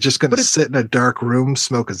 Is he just going to sit in a dark room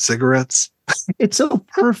smoking cigarettes? It's so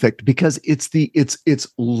perfect because it's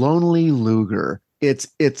lonely Luger.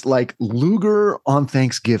 It's like Luger on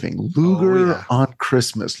Thanksgiving, Luger on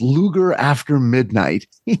Christmas, Luger after midnight.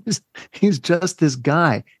 He's just this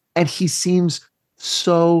guy, and he seems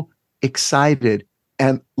so excited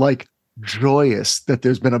and like joyous that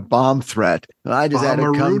there's been a bomb threat. I just had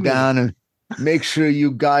to come down and make sure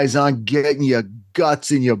you guys aren't getting your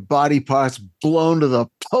guts and your body parts blown to the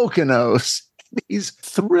Poconos. He's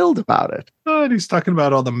thrilled about it. Oh, and he's talking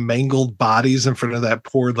about all the mangled bodies in front of that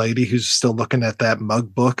poor lady who's still looking at that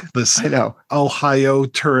mug book. This Ohio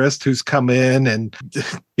tourist who's come in and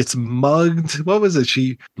gets mugged. What was it?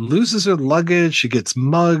 She loses her luggage. She gets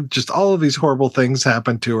mugged. Just all of these horrible things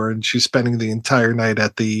happen to her. And she's spending the entire night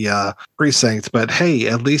at the precinct. But hey,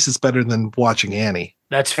 at least it's better than watching Annie.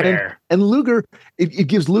 That's fair. And Luger, it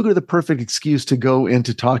gives Luger the perfect excuse to go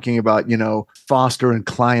into talking about, Foster and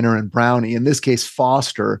Kleiner and Brownie. In this case,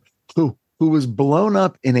 Foster, who who was blown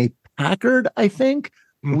up in a Packard, I think,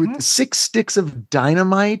 with 6 sticks of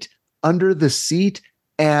dynamite under the seat.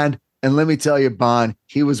 And let me tell you, Bon,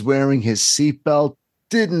 he was wearing his seatbelt.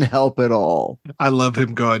 Didn't help at all. I love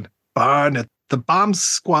him going, Bon, if the bomb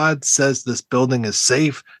squad says this building is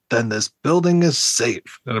safe, then this building is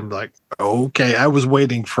safe. And I'm like, okay, I was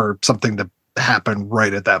waiting for something to happen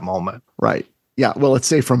right at that moment. Right. Yeah. Well, it's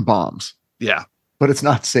safe from bombs. Yeah. But it's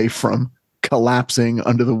not safe from collapsing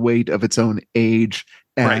under the weight of its own age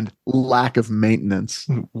and lack of maintenance.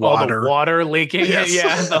 Water. Oh, the water leaking. Yes.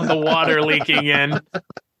 Yeah. The water leaking in.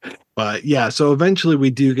 But yeah, so eventually we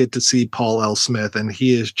do get to see Paul L. Smith, and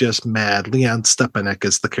he is just mad. Leon Stepanek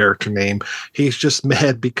is the character name. He's just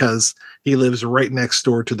mad because he lives right next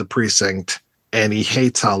door to the precinct, and he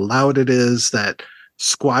hates how loud it is, that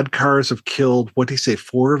squad cars have killed, what did he say,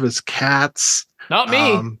 4 of his cats? Not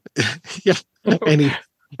me. Yeah. And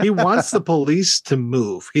he wants the police to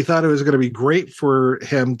move. He thought it was going to be great for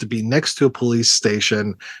him to be next to a police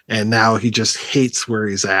station, and now he just hates where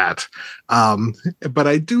he's at. But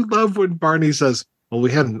I do love when Barney says, well,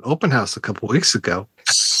 we had an open house a couple weeks ago.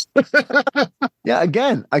 Yeah,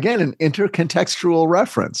 again, an intercontextual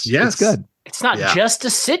reference. Yes. It's good. It's not just a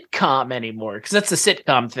sitcom anymore, because that's the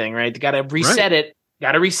sitcom thing, right? You got to reset it.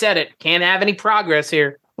 Got to reset it. Can't have any progress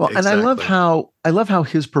here. Well, exactly. And I love how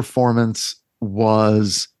his performance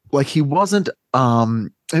was like, he wasn't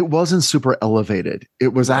it wasn't super elevated.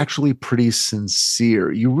 It was actually pretty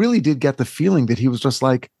sincere. You really did get the feeling that he was just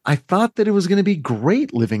like, I thought that it was going to be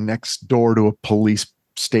great living next door to a police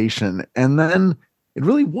station, and then it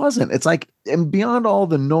really wasn't. It's like, and beyond all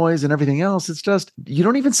the noise and everything else, it's just, you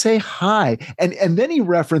don't even say hi. And then he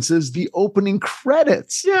references the opening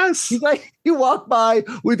credits. Yes. He's like, you walk by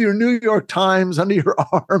with your New York Times under your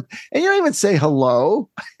arm and you don't even say hello.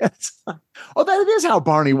 Oh, that is how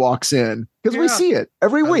Barney walks in, because we see it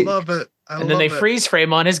every week. I love it. And then they freeze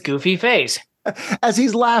frame on his goofy face as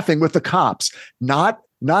he's laughing with the cops. Not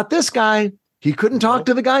this guy. He couldn't talk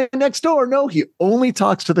to the guy next door. No, he only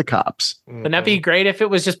talks to the cops. Wouldn't that be great if it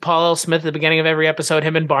was just Paul L. Smith at the beginning of every episode,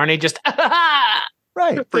 him and Barney just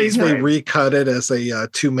right. They recut it as a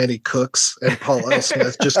Too Many Cooks, and Paul L.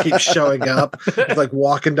 Smith just keeps showing up. He's like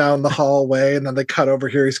walking down the hallway, and then they cut over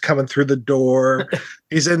here. He's coming through the door.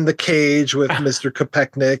 He's in the cage with Mr.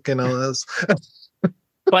 Kopechnik and all this.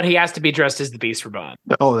 But he has to be dressed as the Beast for Bond.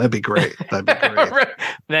 Oh, that'd be great. That'd be great.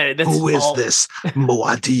 Who is this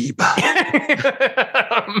Muad'Dib?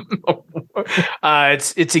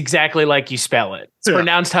 It's exactly like you spell it. It's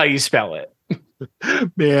pronounced how you spell it.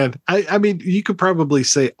 Man, I mean, you could probably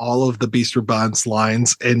say all of the Beast for Bond's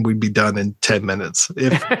lines, and we'd be done in 10 minutes,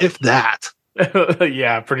 if that.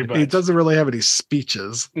 Yeah, pretty much. He doesn't really have any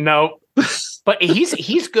speeches. No, but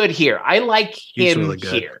he's good here. I like him really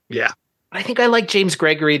here. Yeah. I think I like James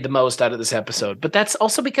Gregory the most out of this episode, but that's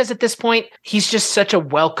also because at this point, he's just such a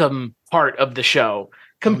welcome part of the show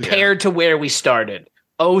compared to where we started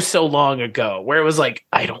so long ago, where it was like,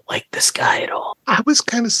 I don't like this guy at all. I was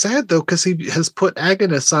kind of sad, though, because he has put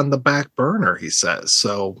Agnes on the back burner, he says.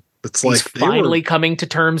 So it's he's like finally coming to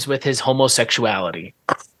terms with his homosexuality.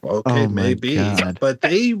 Okay, maybe. But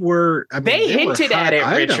they were... I mean, they hinted at it,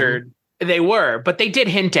 Richard. They were, but they did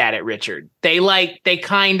hint at it, Richard. They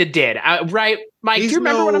kind of did. Right, Mike, do you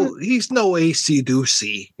remember what I'm... He's no AC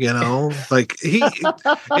Doocy, you know? Like,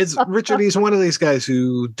 Richard, he's one of these guys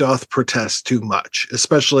who doth protest too much,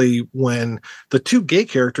 especially when the 2 gay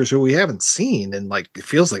characters who we haven't seen in, like, it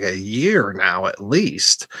feels like a year now at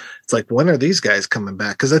least. It's like, when are these guys coming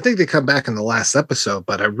back? Because I think they come back in the last episode,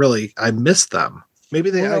 but I missed them.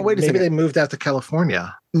 Maybe they moved out to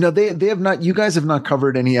California. No, they have not. You guys have not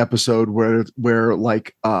covered any episode where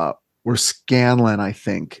Scanlan, I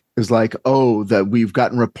think, is like, oh, that we've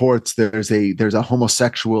gotten reports there's a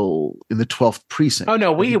homosexual in the 12th precinct. Oh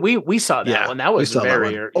no, we saw that one. That was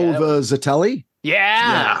very the Zatelli.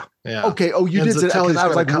 Yeah. Okay. Oh, you did it. I was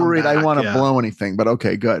like worried. I want to blow anything, but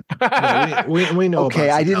okay, good. we know. Okay,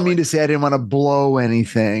 I didn't mean to say I didn't want to blow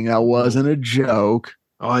anything. That wasn't a joke.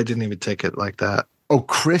 Oh, I didn't even take it like that. Oh,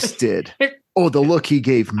 Chris did. Oh, the look he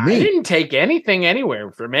gave me. I didn't take anything anywhere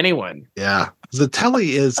from anyone. Yeah.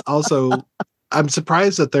 Zatelli is also, I'm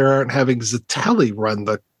surprised that they aren't having Zatelli run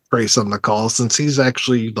the trace on the call, since he's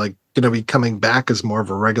actually like going to be coming back as more of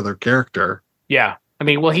a regular character. Yeah. I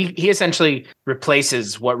mean, well, he essentially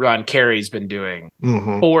replaces what Ron Carey's been doing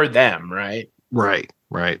for them, right? Right.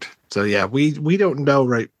 So yeah, we don't know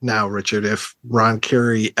right now, Richard, if Ron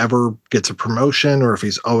Carey ever gets a promotion or if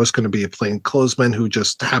he's always going to be a plainclothesman who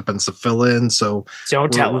just happens to fill in. So we're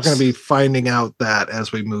going to be finding out that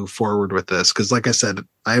as we move forward with this. Because like I said,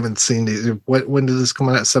 I haven't seen when did this come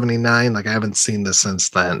out? 79? Like I haven't seen this since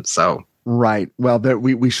then. So Right. Well,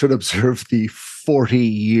 we should observe the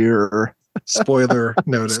 40-year spoiler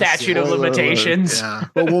notice. Statute of limitations. Yeah.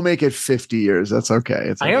 But we'll make it 50 years. That's okay.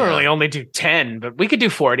 It's I okay. really only do 10, but we could do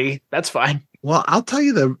 40. That's fine. Well, I'll tell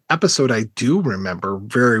you the episode I do remember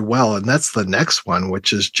very well, and that's the next one,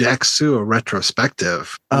 which is Jack Soo, a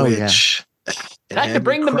retrospective. Oh, which Time to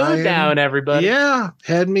bring the mood down, everybody. Yeah,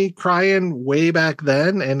 had me crying way back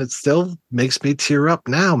then, and it still makes me tear up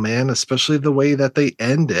now, man, especially the way that they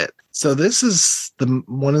end it. So this is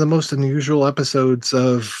one of the most unusual episodes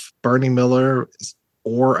of Barney Miller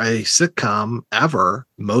or a sitcom ever.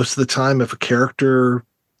 Most of the time, if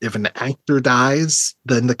an actor dies,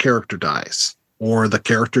 then the character dies, or the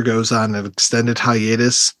character goes on an extended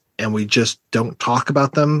hiatus and we just don't talk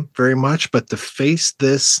about them very much. But to face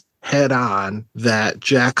this head on, that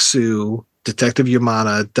Jack Soo, Detective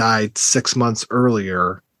Yamana, died 6 months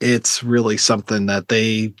earlier, it's really something that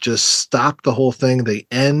they just stop the whole thing. They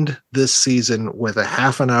end this season with a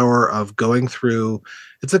half an hour of going through.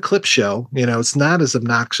 It's a clip show. It's not as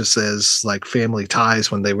obnoxious as like Family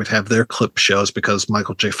Ties when they would have their clip shows because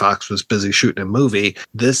Michael J. Fox was busy shooting a movie.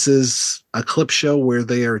 This is a clip show where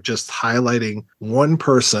they are just highlighting one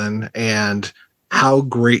person and how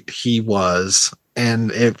great he was.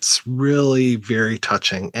 And it's really very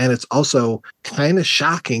touching. And it's also kind of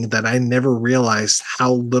shocking that I never realized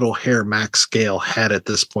how little hair Max Gale had at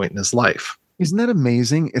this point in his life. Isn't that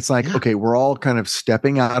amazing? It's like, okay, we're all kind of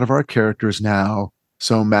stepping out of our characters now.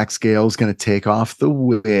 So Max Gale's going to take off the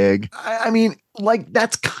wig. I mean, like,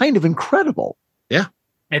 that's kind of incredible. Yeah.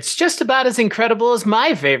 It's just about as incredible as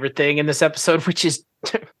my favorite thing in this episode, which is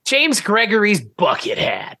James Gregory's bucket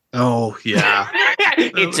hat. Oh, yeah.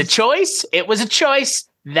 It's a choice. It was a choice.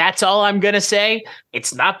 That's all I'm going to say.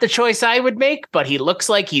 It's not the choice I would make, but he looks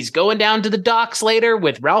like he's going down to the docks later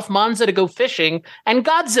with Ralph Manza to go fishing, and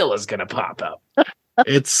Godzilla's going to pop up.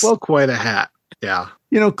 It's quite a hat. Yeah.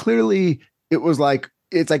 Clearly it was like,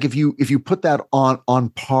 it's like if you put that on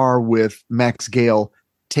par with Max Gale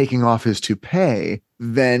taking off his toupee,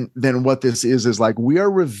 then what this is like, we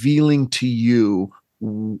are revealing to you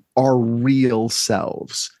our real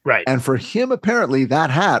selves. Right. And for him, apparently that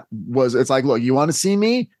hat it's like, look, you want to see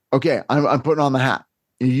me? Okay, I'm putting on the hat.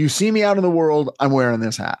 You see me out in the world, I'm wearing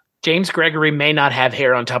this hat. James Gregory may not have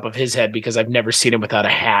hair on top of his head because I've never seen him without a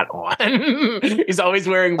hat on. He's always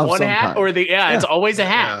wearing one hat kind. It's always a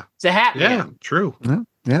hat. Yeah. It's a hat. Yeah, man. True.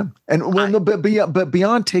 Yeah. And but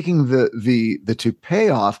beyond taking the toupee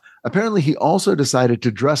off, apparently he also decided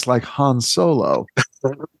to dress like Han Solo.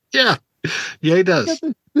 Yeah, he does.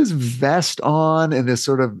 This vest on and this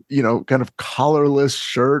sort of, kind of collarless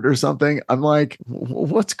shirt or something. I'm like,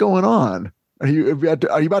 what's going on? Are you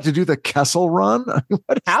about to do the Kessel Run?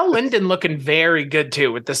 Hal Linden looking very good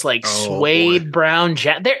too with this suede brown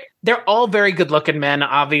jacket. They're all very good looking men,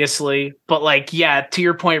 obviously, but to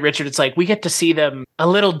your point, Richard, it's like we get to see them a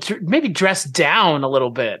little, maybe dressed down a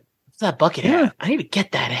little bit. What's that bucket hat? I need to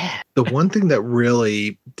get that hat. The one thing that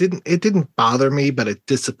really didn't bother me, but it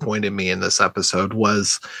disappointed me in this episode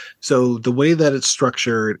was, so the way that it's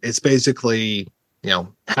structured, it's basically,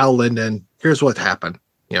 Hal Linden, here's what happened.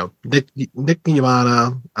 Nick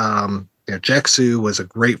Yamana, Jack Soo was a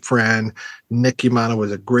great friend. Nick Yamana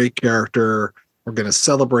was a great character. We're going to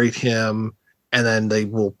celebrate him. And then they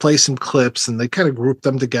will play some clips and they kind of group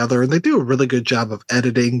them together. And they do a really good job of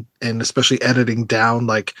editing, and especially editing down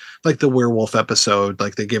like the werewolf episode.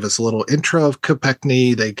 Like they give us a little intro of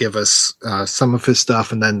Kopechne. They give us some of his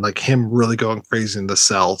stuff, and then him really going crazy in the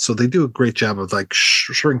cell. So they do a great job of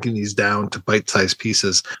shrinking these down to bite-sized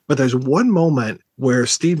pieces. But there's one moment where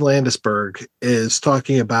Steve Landesberg is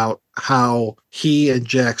talking about how he and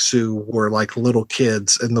Jack Soo were like little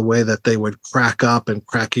kids, and the way that they would crack up and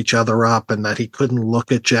crack each other up, and that he couldn't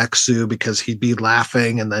look at Jack Soo because he'd be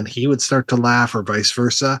laughing and then he would start to laugh, or vice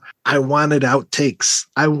versa. I wanted outtakes.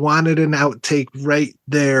 I wanted an outtake right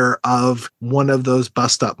there of one of those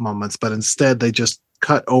bust up moments, but instead they just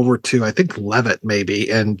cut over to, I think, Levitt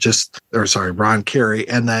maybe, Ron Carey,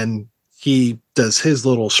 and then he does his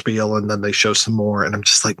little spiel, and then they show some more. And I'm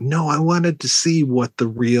just like, no, I wanted to see what the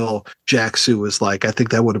real Jack Soo was like. I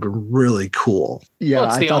think that would have been really cool. Yeah,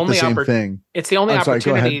 I thought the same thing. It's the only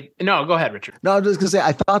opportunity. No, go ahead, Richard. No, I was just going to say,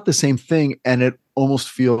 I thought the same thing. And it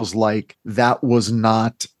almost feels like that was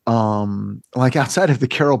not, outside of the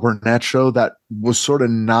Carol Burnett show, that was sort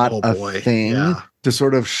of not thing. Yeah. To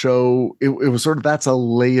sort of show it was sort of, that's a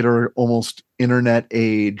later almost internet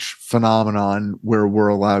age phenomenon where we're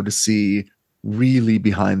allowed to see really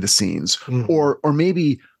behind the scenes, or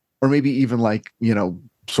maybe even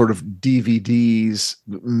sort of DVDs,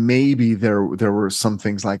 maybe there were some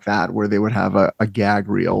things like that where they would have a gag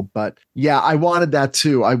reel. But yeah, I wanted that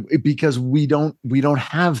too. Because we don't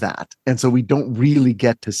have that, and so we don't really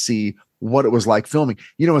get to see what it was like filming.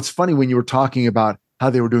 It's funny when you were talking about how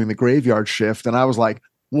they were doing the graveyard shift, and I was like,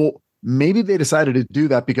 well, maybe they decided to do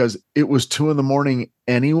that because it was 2 a.m.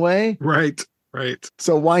 anyway. Right.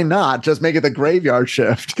 So why not just make it the graveyard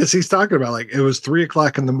shift? Because he's talking about like it was 3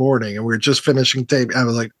 o'clock in the morning and we're just finishing tape. I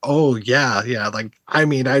was like, oh yeah. Like, I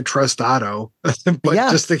mean, I trust Otto, but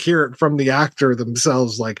just to hear it from the actor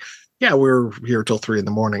themselves, like, yeah, we're here till 3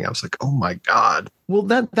 a.m. I was like, oh my God. Well,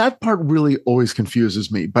 that part really always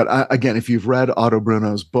confuses me. But again, if you've read Otto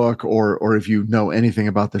Bruno's book or if you know anything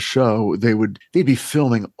about the show, they'd be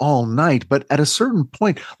filming all night. But at a certain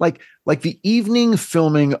point, like the evening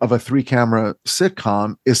filming of a 3-camera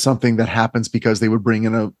sitcom is something that happens because they would bring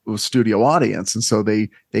in a studio audience. And so they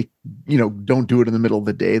don't do it in the middle of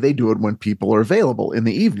the day. They do it when people are available in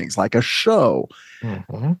the evenings, like a show.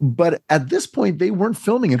 Mm-hmm. But at this point, they weren't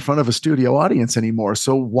filming in front of a studio audience anymore.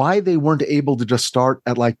 So why they weren't able to just start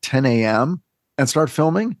at like 10 a.m. and start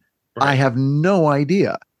filming, right. I have no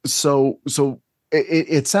idea. So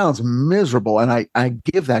it sounds miserable. And I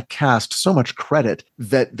give that cast so much credit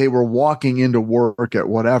that they were walking into work at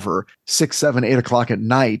whatever, 6, 7, 8 o'clock at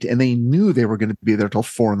night. And they knew they were going to be there till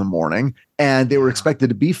 4 a.m. And they were expected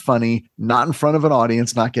to be funny, not in front of an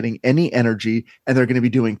audience, not getting any energy. And they're going to be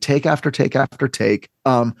doing take after take after take.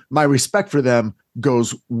 My respect for them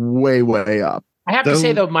goes way, way up. I have to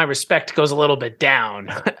say, though, my respect goes a little bit down,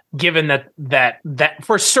 given that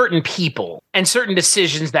for certain people and certain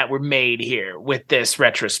decisions that were made here with this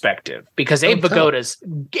retrospective, because Abe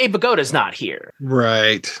Vigoda's not here,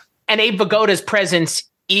 right? And Abe Vigoda's presence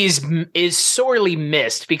is sorely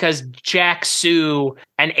missed because Jack Soo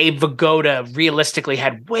and Abe Vigoda realistically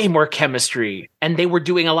had way more chemistry, and they were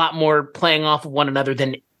doing a lot more playing off of one another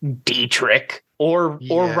than Dietrich or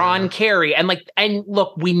Ron Carey. And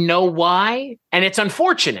look, we know why. And it's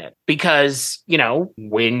unfortunate because,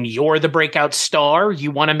 when you're the breakout star, you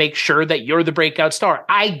want to make sure that you're the breakout star.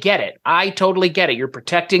 I get it. I totally get it. You're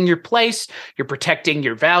protecting your place. You're protecting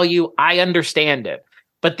your value. I understand it.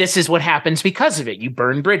 But this is what happens because of it. You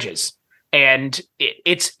burn bridges. And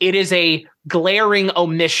it is a glaring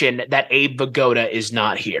omission that Abe Vigoda is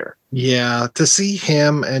not here. Yeah, to see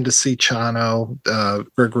him and to see Chano,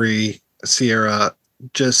 Gregory, Sierra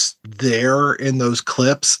just there in those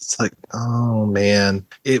clips, it's like, oh man,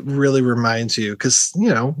 it really reminds you because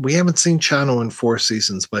we haven't seen Chano in 4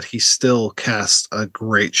 seasons, but he still casts a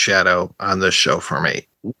great shadow on this show for me.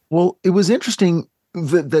 Well, it was interesting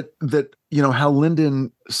that how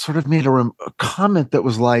Lyndon sort of made a comment that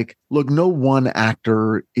was like, look, no one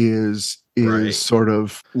actor is right. Sort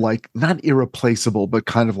of like not irreplaceable, but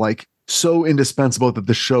kind of like so indispensable that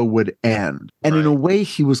the show would end. And in a way,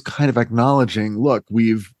 he was kind of acknowledging, look,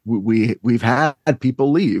 we've had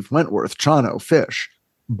people leave: Wentworth, Chano, Fish,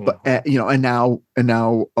 but and now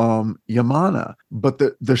Yamana. But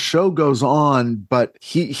the show goes on. But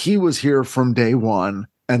he was here from day one,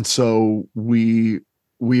 and so we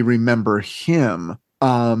remember him.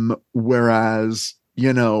 Whereas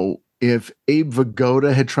if Abe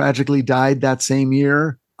Vigoda had tragically died that same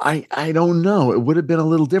year, I don't know. It would have been a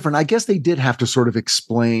little different. I guess they did have to sort of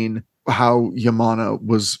explain how Yamana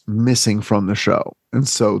was missing from the show. And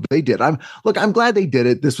so they did. I'm glad they did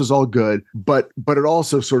it. This was all good. But it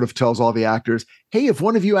also sort of tells all the actors, hey, if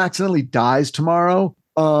one of you accidentally dies tomorrow,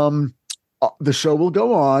 the show will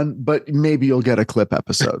go on, but maybe you'll get a clip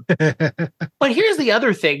episode. But here's the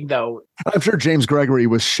other thing, though. I'm sure James Gregory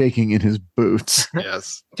was shaking in his boots.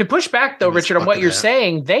 Yes. To push back, though, Richard, on what you're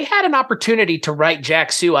saying, they had an opportunity to write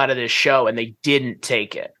Jack Soo out of this show, and they didn't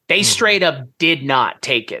take it. They straight up did not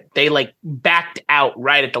take it. They backed out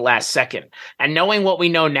right at the last second. And knowing what we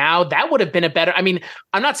know now, that would have been a better. I mean,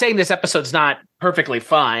 I'm not saying this episode's not perfectly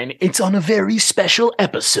fine. It's on a very special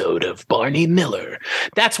episode of Barney Miller.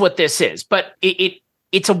 That's what this is. But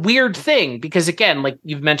it's a weird thing because, again, like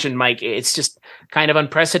you've mentioned, Mike, it's just kind of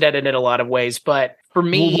unprecedented in a lot of ways. But for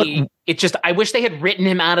me, I wish they had written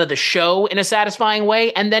him out of the show in a satisfying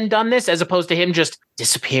way and then done this as opposed to him just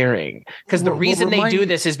disappearing. Because the reason they do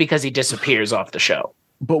this is because he disappears off the show.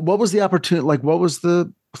 But what was the opportunity? Like, what was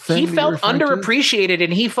the thing? He felt underappreciated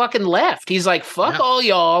and he fucking left. He's like, fuck all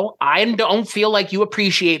y'all. I don't feel like you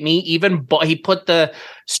appreciate me. Even he put the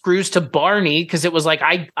screws to Barney because it was like,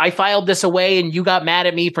 I filed this away and you got mad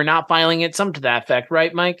at me for not filing it. Something to that effect.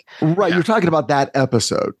 Right, Mike? Right. Yeah. You're talking about that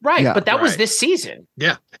episode. Right. Yeah. But that was this season.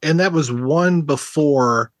 Yeah. And that was one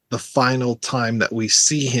before the final time that we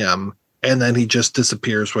see him. And then he just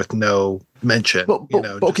disappears with no mention. But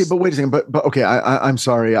wait a second. But okay, I'm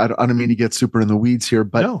sorry. I don't mean to get super in the weeds here.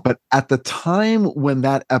 But at the time when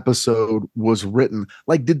that episode was written,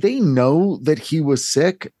 like, did they know that he was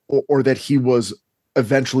sick or that he was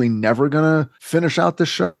eventually never gonna finish out the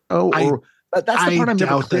show? Or that's the part I'm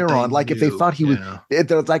never clear on. Like, if they thought he was,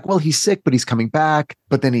 they're like, well, he's sick, but he's coming back.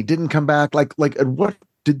 But then he didn't come back. Like what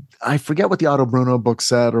did I forget what the Otto Bruno book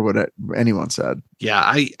said or what anyone said? Yeah,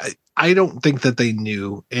 I don't think that they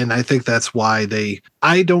knew, and I think that's why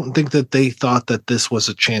I don't think that they thought that this was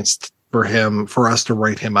a chance for us to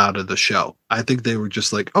write him out of the show. I think they were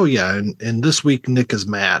just like, oh yeah, and this week Nick is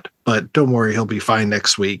mad, but don't worry, he'll be fine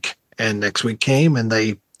next week. And next week came and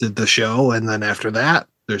they did the show, and then after that,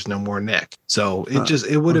 there's no more Nick. So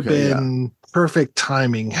it would have been perfect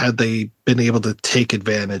timing had they been able to take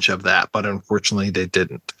advantage of that, but unfortunately they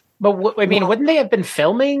didn't. But wouldn't they have been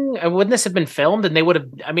filming? Wouldn't this have been filmed? And they would have,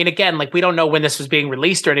 I mean, again, like, we don't know when this was being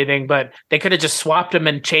released or anything, but they could have just swapped him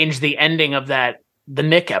and changed the ending of the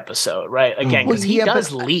Nick episode, right? Again, because he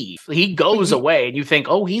does leave. He goes away and you think,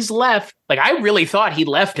 oh, he's left. Like, I really thought he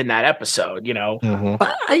left in that episode, you know? Mm-hmm.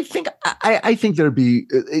 But I think there'd be,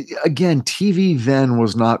 again, TV then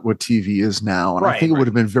was not what TV is now. And I think it would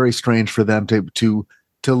have been very strange for them to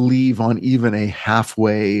leave on even a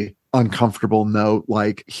halfway uncomfortable note.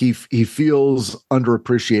 Like, he feels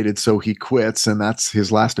underappreciated, so he quits, and that's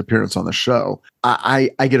his last appearance on the show. I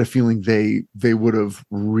get a feeling they would have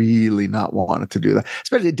really not wanted to do that.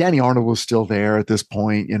 Especially Danny Arnold was still there at this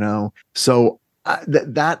point, you know. So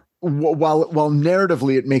that while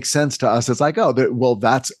narratively it makes sense to us, it's like, oh,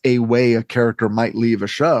 that's a way a character might leave a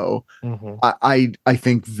show. Mm-hmm. I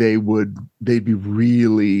think they'd be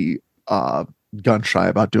really gun shy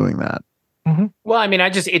about doing that. Mm-hmm. Well, I mean,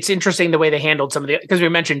 it's interesting the way they handled some of because we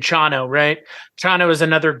mentioned Chano, right? Chano is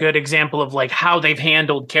another good example of like how they've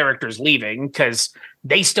handled characters leaving, because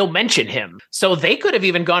they still mention him. So they could have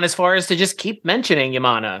even gone as far as to just keep mentioning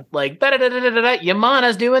Yamana, like,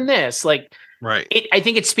 Yamana's doing this. Like, right. I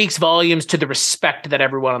think it speaks volumes to the respect that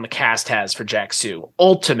everyone on the cast has for Jack Soo,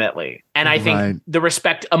 ultimately. And I think the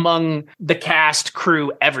respect among the cast,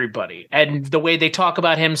 crew, everybody, and the way they talk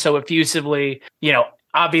about him so effusively, you know,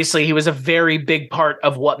 obviously, he was a very big part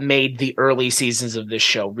of what made the early seasons of this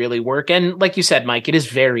show really work. And like you said, Mike, it is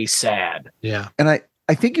very sad. Yeah. And I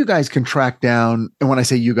think you guys can track down, and when I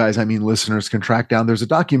say you guys, I mean listeners can track down, there's a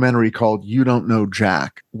documentary called You Don't Know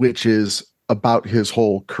Jack, which is about his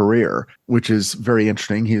whole career, which is very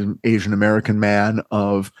interesting. He's an Asian American man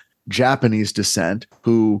of Japanese descent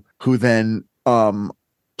who then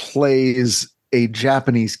plays a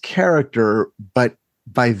Japanese character, but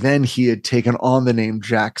by then he had taken on the name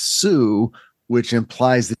Jack Soo, which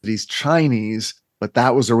implies that he's Chinese, but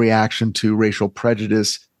that was a reaction to racial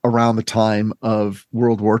prejudice around the time of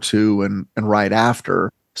World War II and right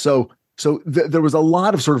after. So there was a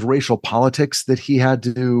lot of sort of racial politics that he had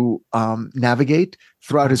to navigate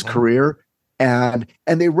throughout his career. And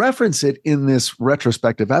they reference it in this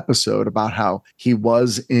retrospective episode about how he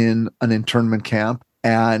was in an internment camp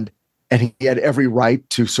and he had every right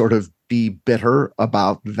to sort of be bitter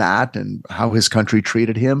about that and how his country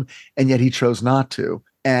treated him, and yet he chose not to.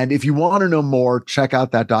 And if you want to know more, check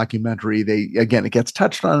out that documentary. It gets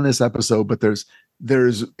touched on in this episode, but there's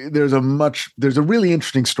a really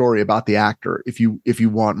interesting story about the actor if you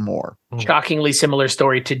want more. Shockingly similar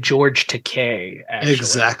story to George Takei, actually.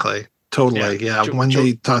 Exactly. Totally. Yeah. When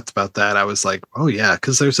they talked about that, I was like, oh yeah,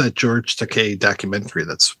 because there's that George Takei documentary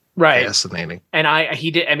that's fascinating. And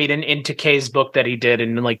in Takei's book that he did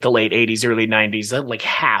in like the late 80s, early 90s, like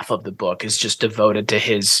half of the book is just devoted to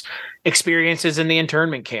his experiences in the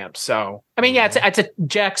internment camp. So, I mean, yeah,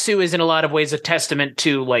 Jack Soo is in a lot of ways a testament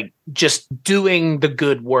to like just doing the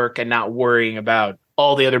good work and not worrying about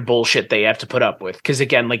all the other bullshit they have to put up with. Because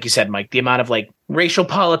again, like you said, Mike, the amount of like racial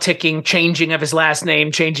politicking, changing of his last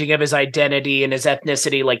name, changing of his identity and his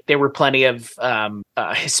ethnicity, like there were plenty of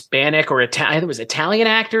Hispanic or Italian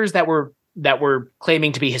actors that were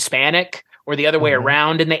claiming to be Hispanic or the other way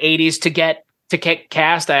around in the 80s to get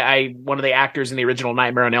cast. One of the actors in the original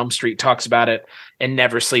Nightmare on Elm Street talks about it in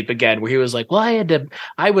Never Sleep Again, where he was like, well,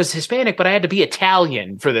 I was Hispanic, but I had to be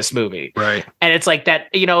Italian for this movie. Right. And it's like that,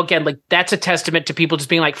 you know, again, like that's a testament to people just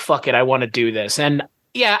being like, fuck it, I want to do this. And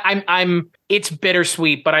yeah, it's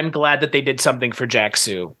bittersweet, but I'm glad that they did something for Jack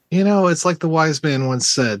Soo. You know, it's like the wise man once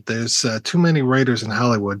said, there's too many writers in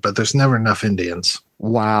Hollywood, but there's never enough Indians.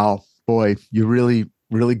 Wow. Boy, you're really,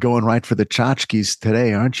 really going right for the tchotchkes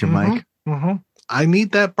today, aren't you, Mike? Mm-hmm. I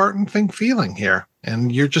need that Barton Fink feeling here,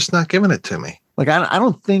 and you're just not giving it to me. Like, I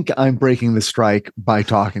don't think I'm breaking the strike by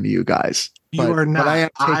talking to you guys. You are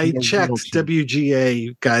not. I checked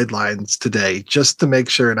WGA guidelines today just to make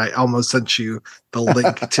sure, and I almost sent you the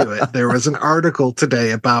link to it. There was an article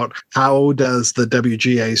today about how does the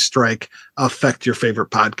WGA strike affect your favorite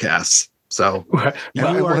podcasts. So you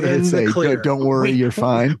are in the clear. Don't worry, you're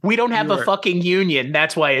fine. We don't have a fucking union.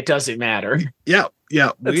 That's why it doesn't matter. Yeah.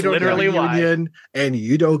 That's we don't literally have a union, and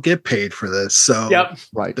you don't get paid for this. So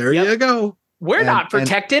there you go. We're not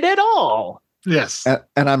protected at all. Yes.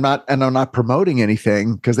 And I'm not promoting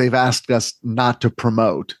anything because they've asked us not to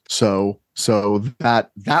promote. So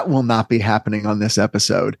that will not be happening on this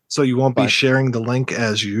episode. So you won't be sharing the link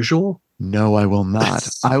as usual? No, I will not.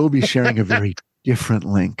 I will be sharing a very different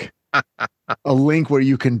link. A link where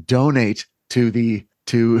you can donate to the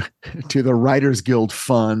Writers Guild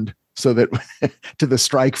Fund, so that to the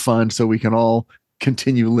strike fund, so we can all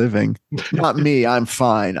continue living. Not me, I'm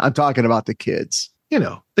fine. I'm talking about the kids.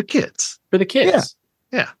 The kids. For the kids.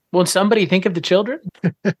 Yeah. Won't somebody think of the children?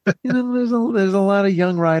 There's a lot of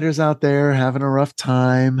young writers out there having a rough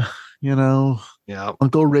time, Yeah.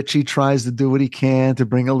 Uncle Richie tries to do what he can to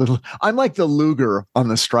bring a little. I'm like the Luger on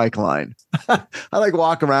the strike line. I like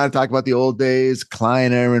walk around and talk about the old days,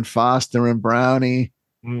 Kleiner and Foster and Brownie.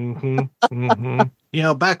 Mm-hmm.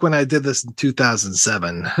 Mm-hmm. Back when I did this in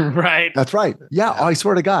 2007. Right. That's right. Yeah. I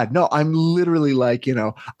swear to God. No, I'm literally like,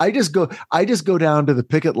 I just go down to the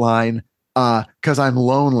picket line because I'm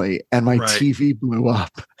lonely and my TV blew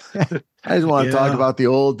up. I just want to talk about the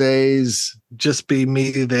old days. Just be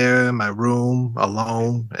me there in my room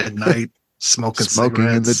alone at night, smoking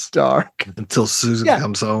in the dark until Susan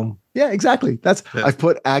comes home. Yeah, exactly. I've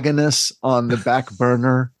put Agnes on the back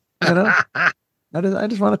burner. I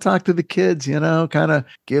just want to talk to the kids, kind of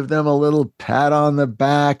give them a little pat on the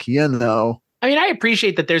back, I mean, I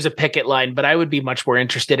appreciate that there's a picket line, but I would be much more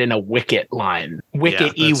interested in a wicket line.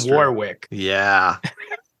 Wicket E. Warwick. Yeah.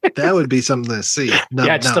 That would be something to see.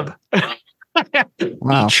 Wow.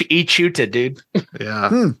 Chuta, dude.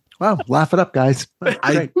 Yeah. Wow. Laugh it up, guys.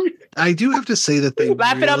 I do have to say that they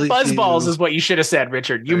laugh it up, buzzballs is what you should have said,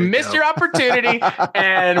 Richard. You missed your opportunity,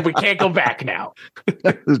 and we can't go back now.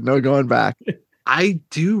 There's no going back. I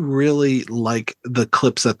do really like the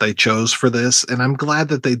clips that they chose for this, and I'm glad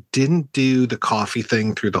that they didn't do the coffee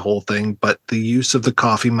thing through the whole thing, but the use of the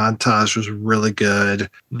coffee montage was really good.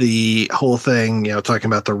 The whole thing, talking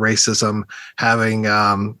about the racism, having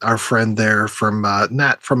our friend there from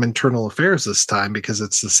not from Internal Affairs this time, because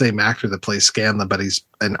it's the same actor that plays Scanlon, but he's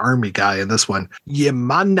an army guy in this one.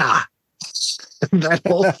 Yamana. That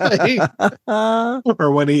whole thing. Or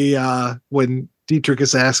when Dietrich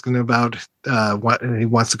is asking about what he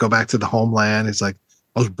wants to go back to the homeland. He's like,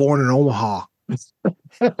 I was born in Omaha.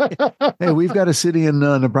 Hey, we've got a city in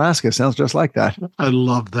Nebraska. Sounds just like that. I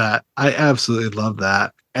love that. I absolutely love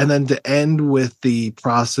that. And then to end with the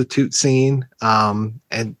prostitute scene,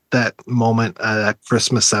 and that moment, that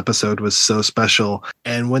Christmas episode was so special.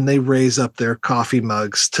 And when they raise up their coffee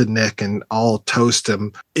mugs to Nick and all toast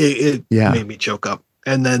him, it made me choke up.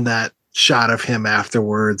 And then that shot of him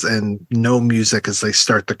afterwards, and no music as they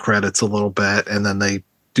start the credits a little bit, and then they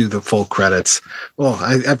do the full credits. Well,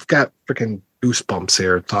 I've got freaking goosebumps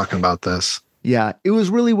here talking about this. Yeah, it was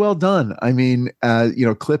really well done. I mean,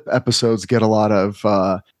 clip episodes get a lot of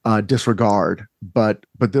disregard, but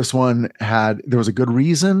this one there was a good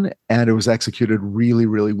reason, and it was executed really,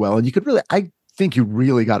 really well. And I think you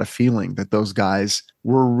really got a feeling that those guys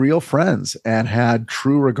were real friends and had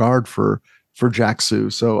true regard for Jack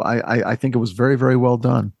Soo. So I think it was very, very well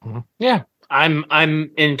done. Yeah,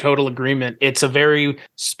 I'm in total agreement. It's a very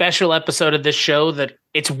special episode of this show that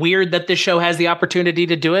it's weird that this show has the opportunity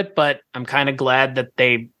to do it, but I'm kind of glad that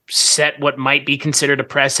they set what might be considered a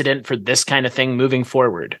precedent for this kind of thing moving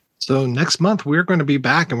forward. So next month, we're going to be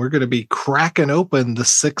back and we're going to be cracking open the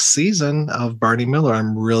 6th season of Barney Miller.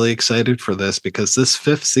 I'm really excited for this because this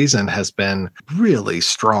 5th season has been really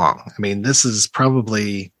strong. I mean, this is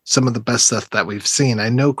probably some of the best stuff that we've seen. I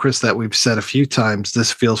know, Chris, that we've said a few times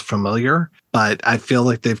this feels familiar, but I feel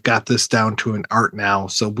like they've got this down to an art now.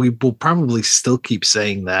 So we will probably still keep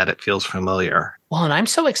saying that it feels familiar. Well, and I'm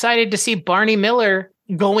so excited to see Barney Miller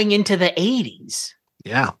going into the 80s.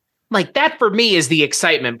 Yeah. Like that for me is the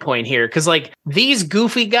excitement point here. Cause like these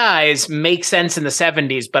goofy guys make sense in the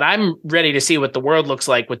 70s, but I'm ready to see what the world looks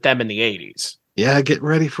like with them in the 80s. Yeah. Get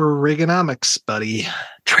ready for Reaganomics, buddy.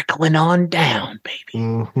 Trickling on down, baby.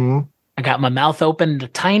 Mm-hmm. I got my mouth open, the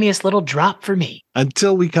tiniest little drop for me.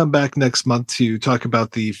 Until we come back next month to talk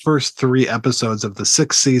about the first 3 episodes of the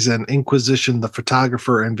 6th season, Inquisition, The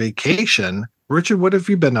Photographer, and Vacation. Richard, what have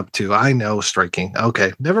you been up to? I know, striking.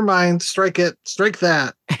 Okay, never mind. Strike it. Strike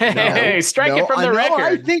that. Hey, strike it from the record.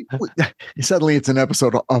 I think suddenly it's an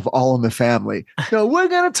episode of All in the Family. No, we're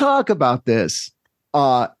going to talk about this.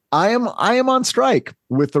 I am on strike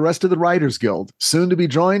with the rest of the Writers Guild, soon to be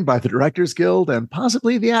joined by the Directors Guild and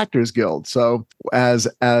possibly the Actors Guild. So as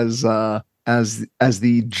the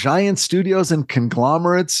giant studios and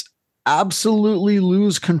conglomerates absolutely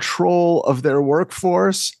lose control of their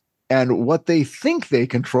workforce and what they think they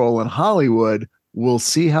control in Hollywood, we'll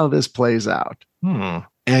see how this plays out.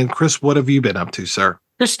 And Chris, what have you been up to, sir?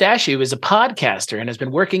 Chris Dashew is a podcaster and has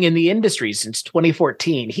been working in the industry since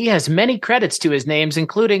 2014. He has many credits to his names,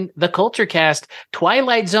 including The Culture Cast,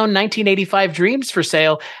 Twilight Zone 1985 Dreams for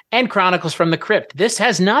Sale, and Chronicles from the Crypt. This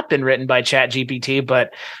has not been written by ChatGPT,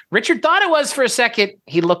 but Richard thought it was for a second.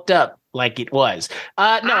 He looked up like it was.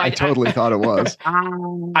 I totally thought it was.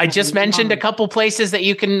 I just mentioned a couple places that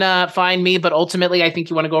you can find me, but ultimately I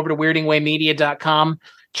think you want to go over to weirdingwaymedia.com.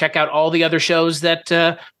 Check out all the other shows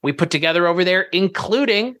that we put together over there,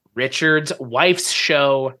 including Richard's wife's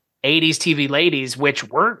show, 80s TV Ladies, which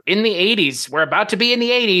we're in the 80s. We're about to be in the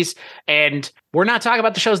 80s, and we're not talking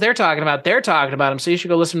about the shows they're talking about. They're talking about them, so you should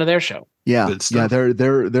go listen to their show. Yeah,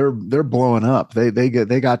 they're blowing up. They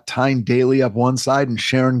got Tyne Daly up one side and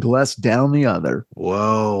Sharon Gless down the other.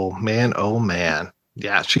 Whoa, man! Oh man!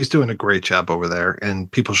 Yeah, she's doing a great job over there, and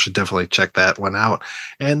people should definitely check that one out.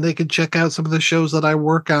 And they can check out some of the shows that I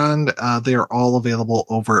work on. They are all available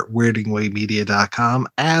over at weirdingwaymedia.com,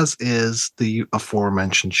 as is the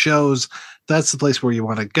aforementioned shows. That's the place where you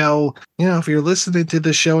want to go. You know, if you're listening to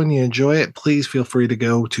the show and you enjoy it, please feel free to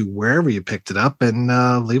go to wherever you picked it up and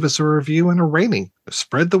leave us a review and a rating.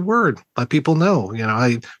 Spread the word. Let people know. You know,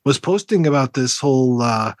 I was posting about this whole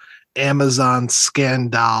Amazon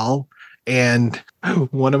scandal, and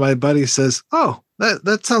one of my buddies says, "Oh,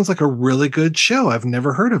 that sounds like a really good show. I've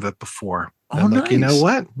never heard of it before." And I'm like, you know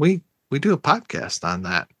what? We do a podcast on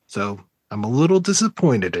that. So I'm a little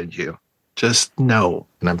disappointed in you. Just know,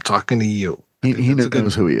 and I'm talking to you. He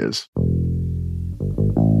knows who he is.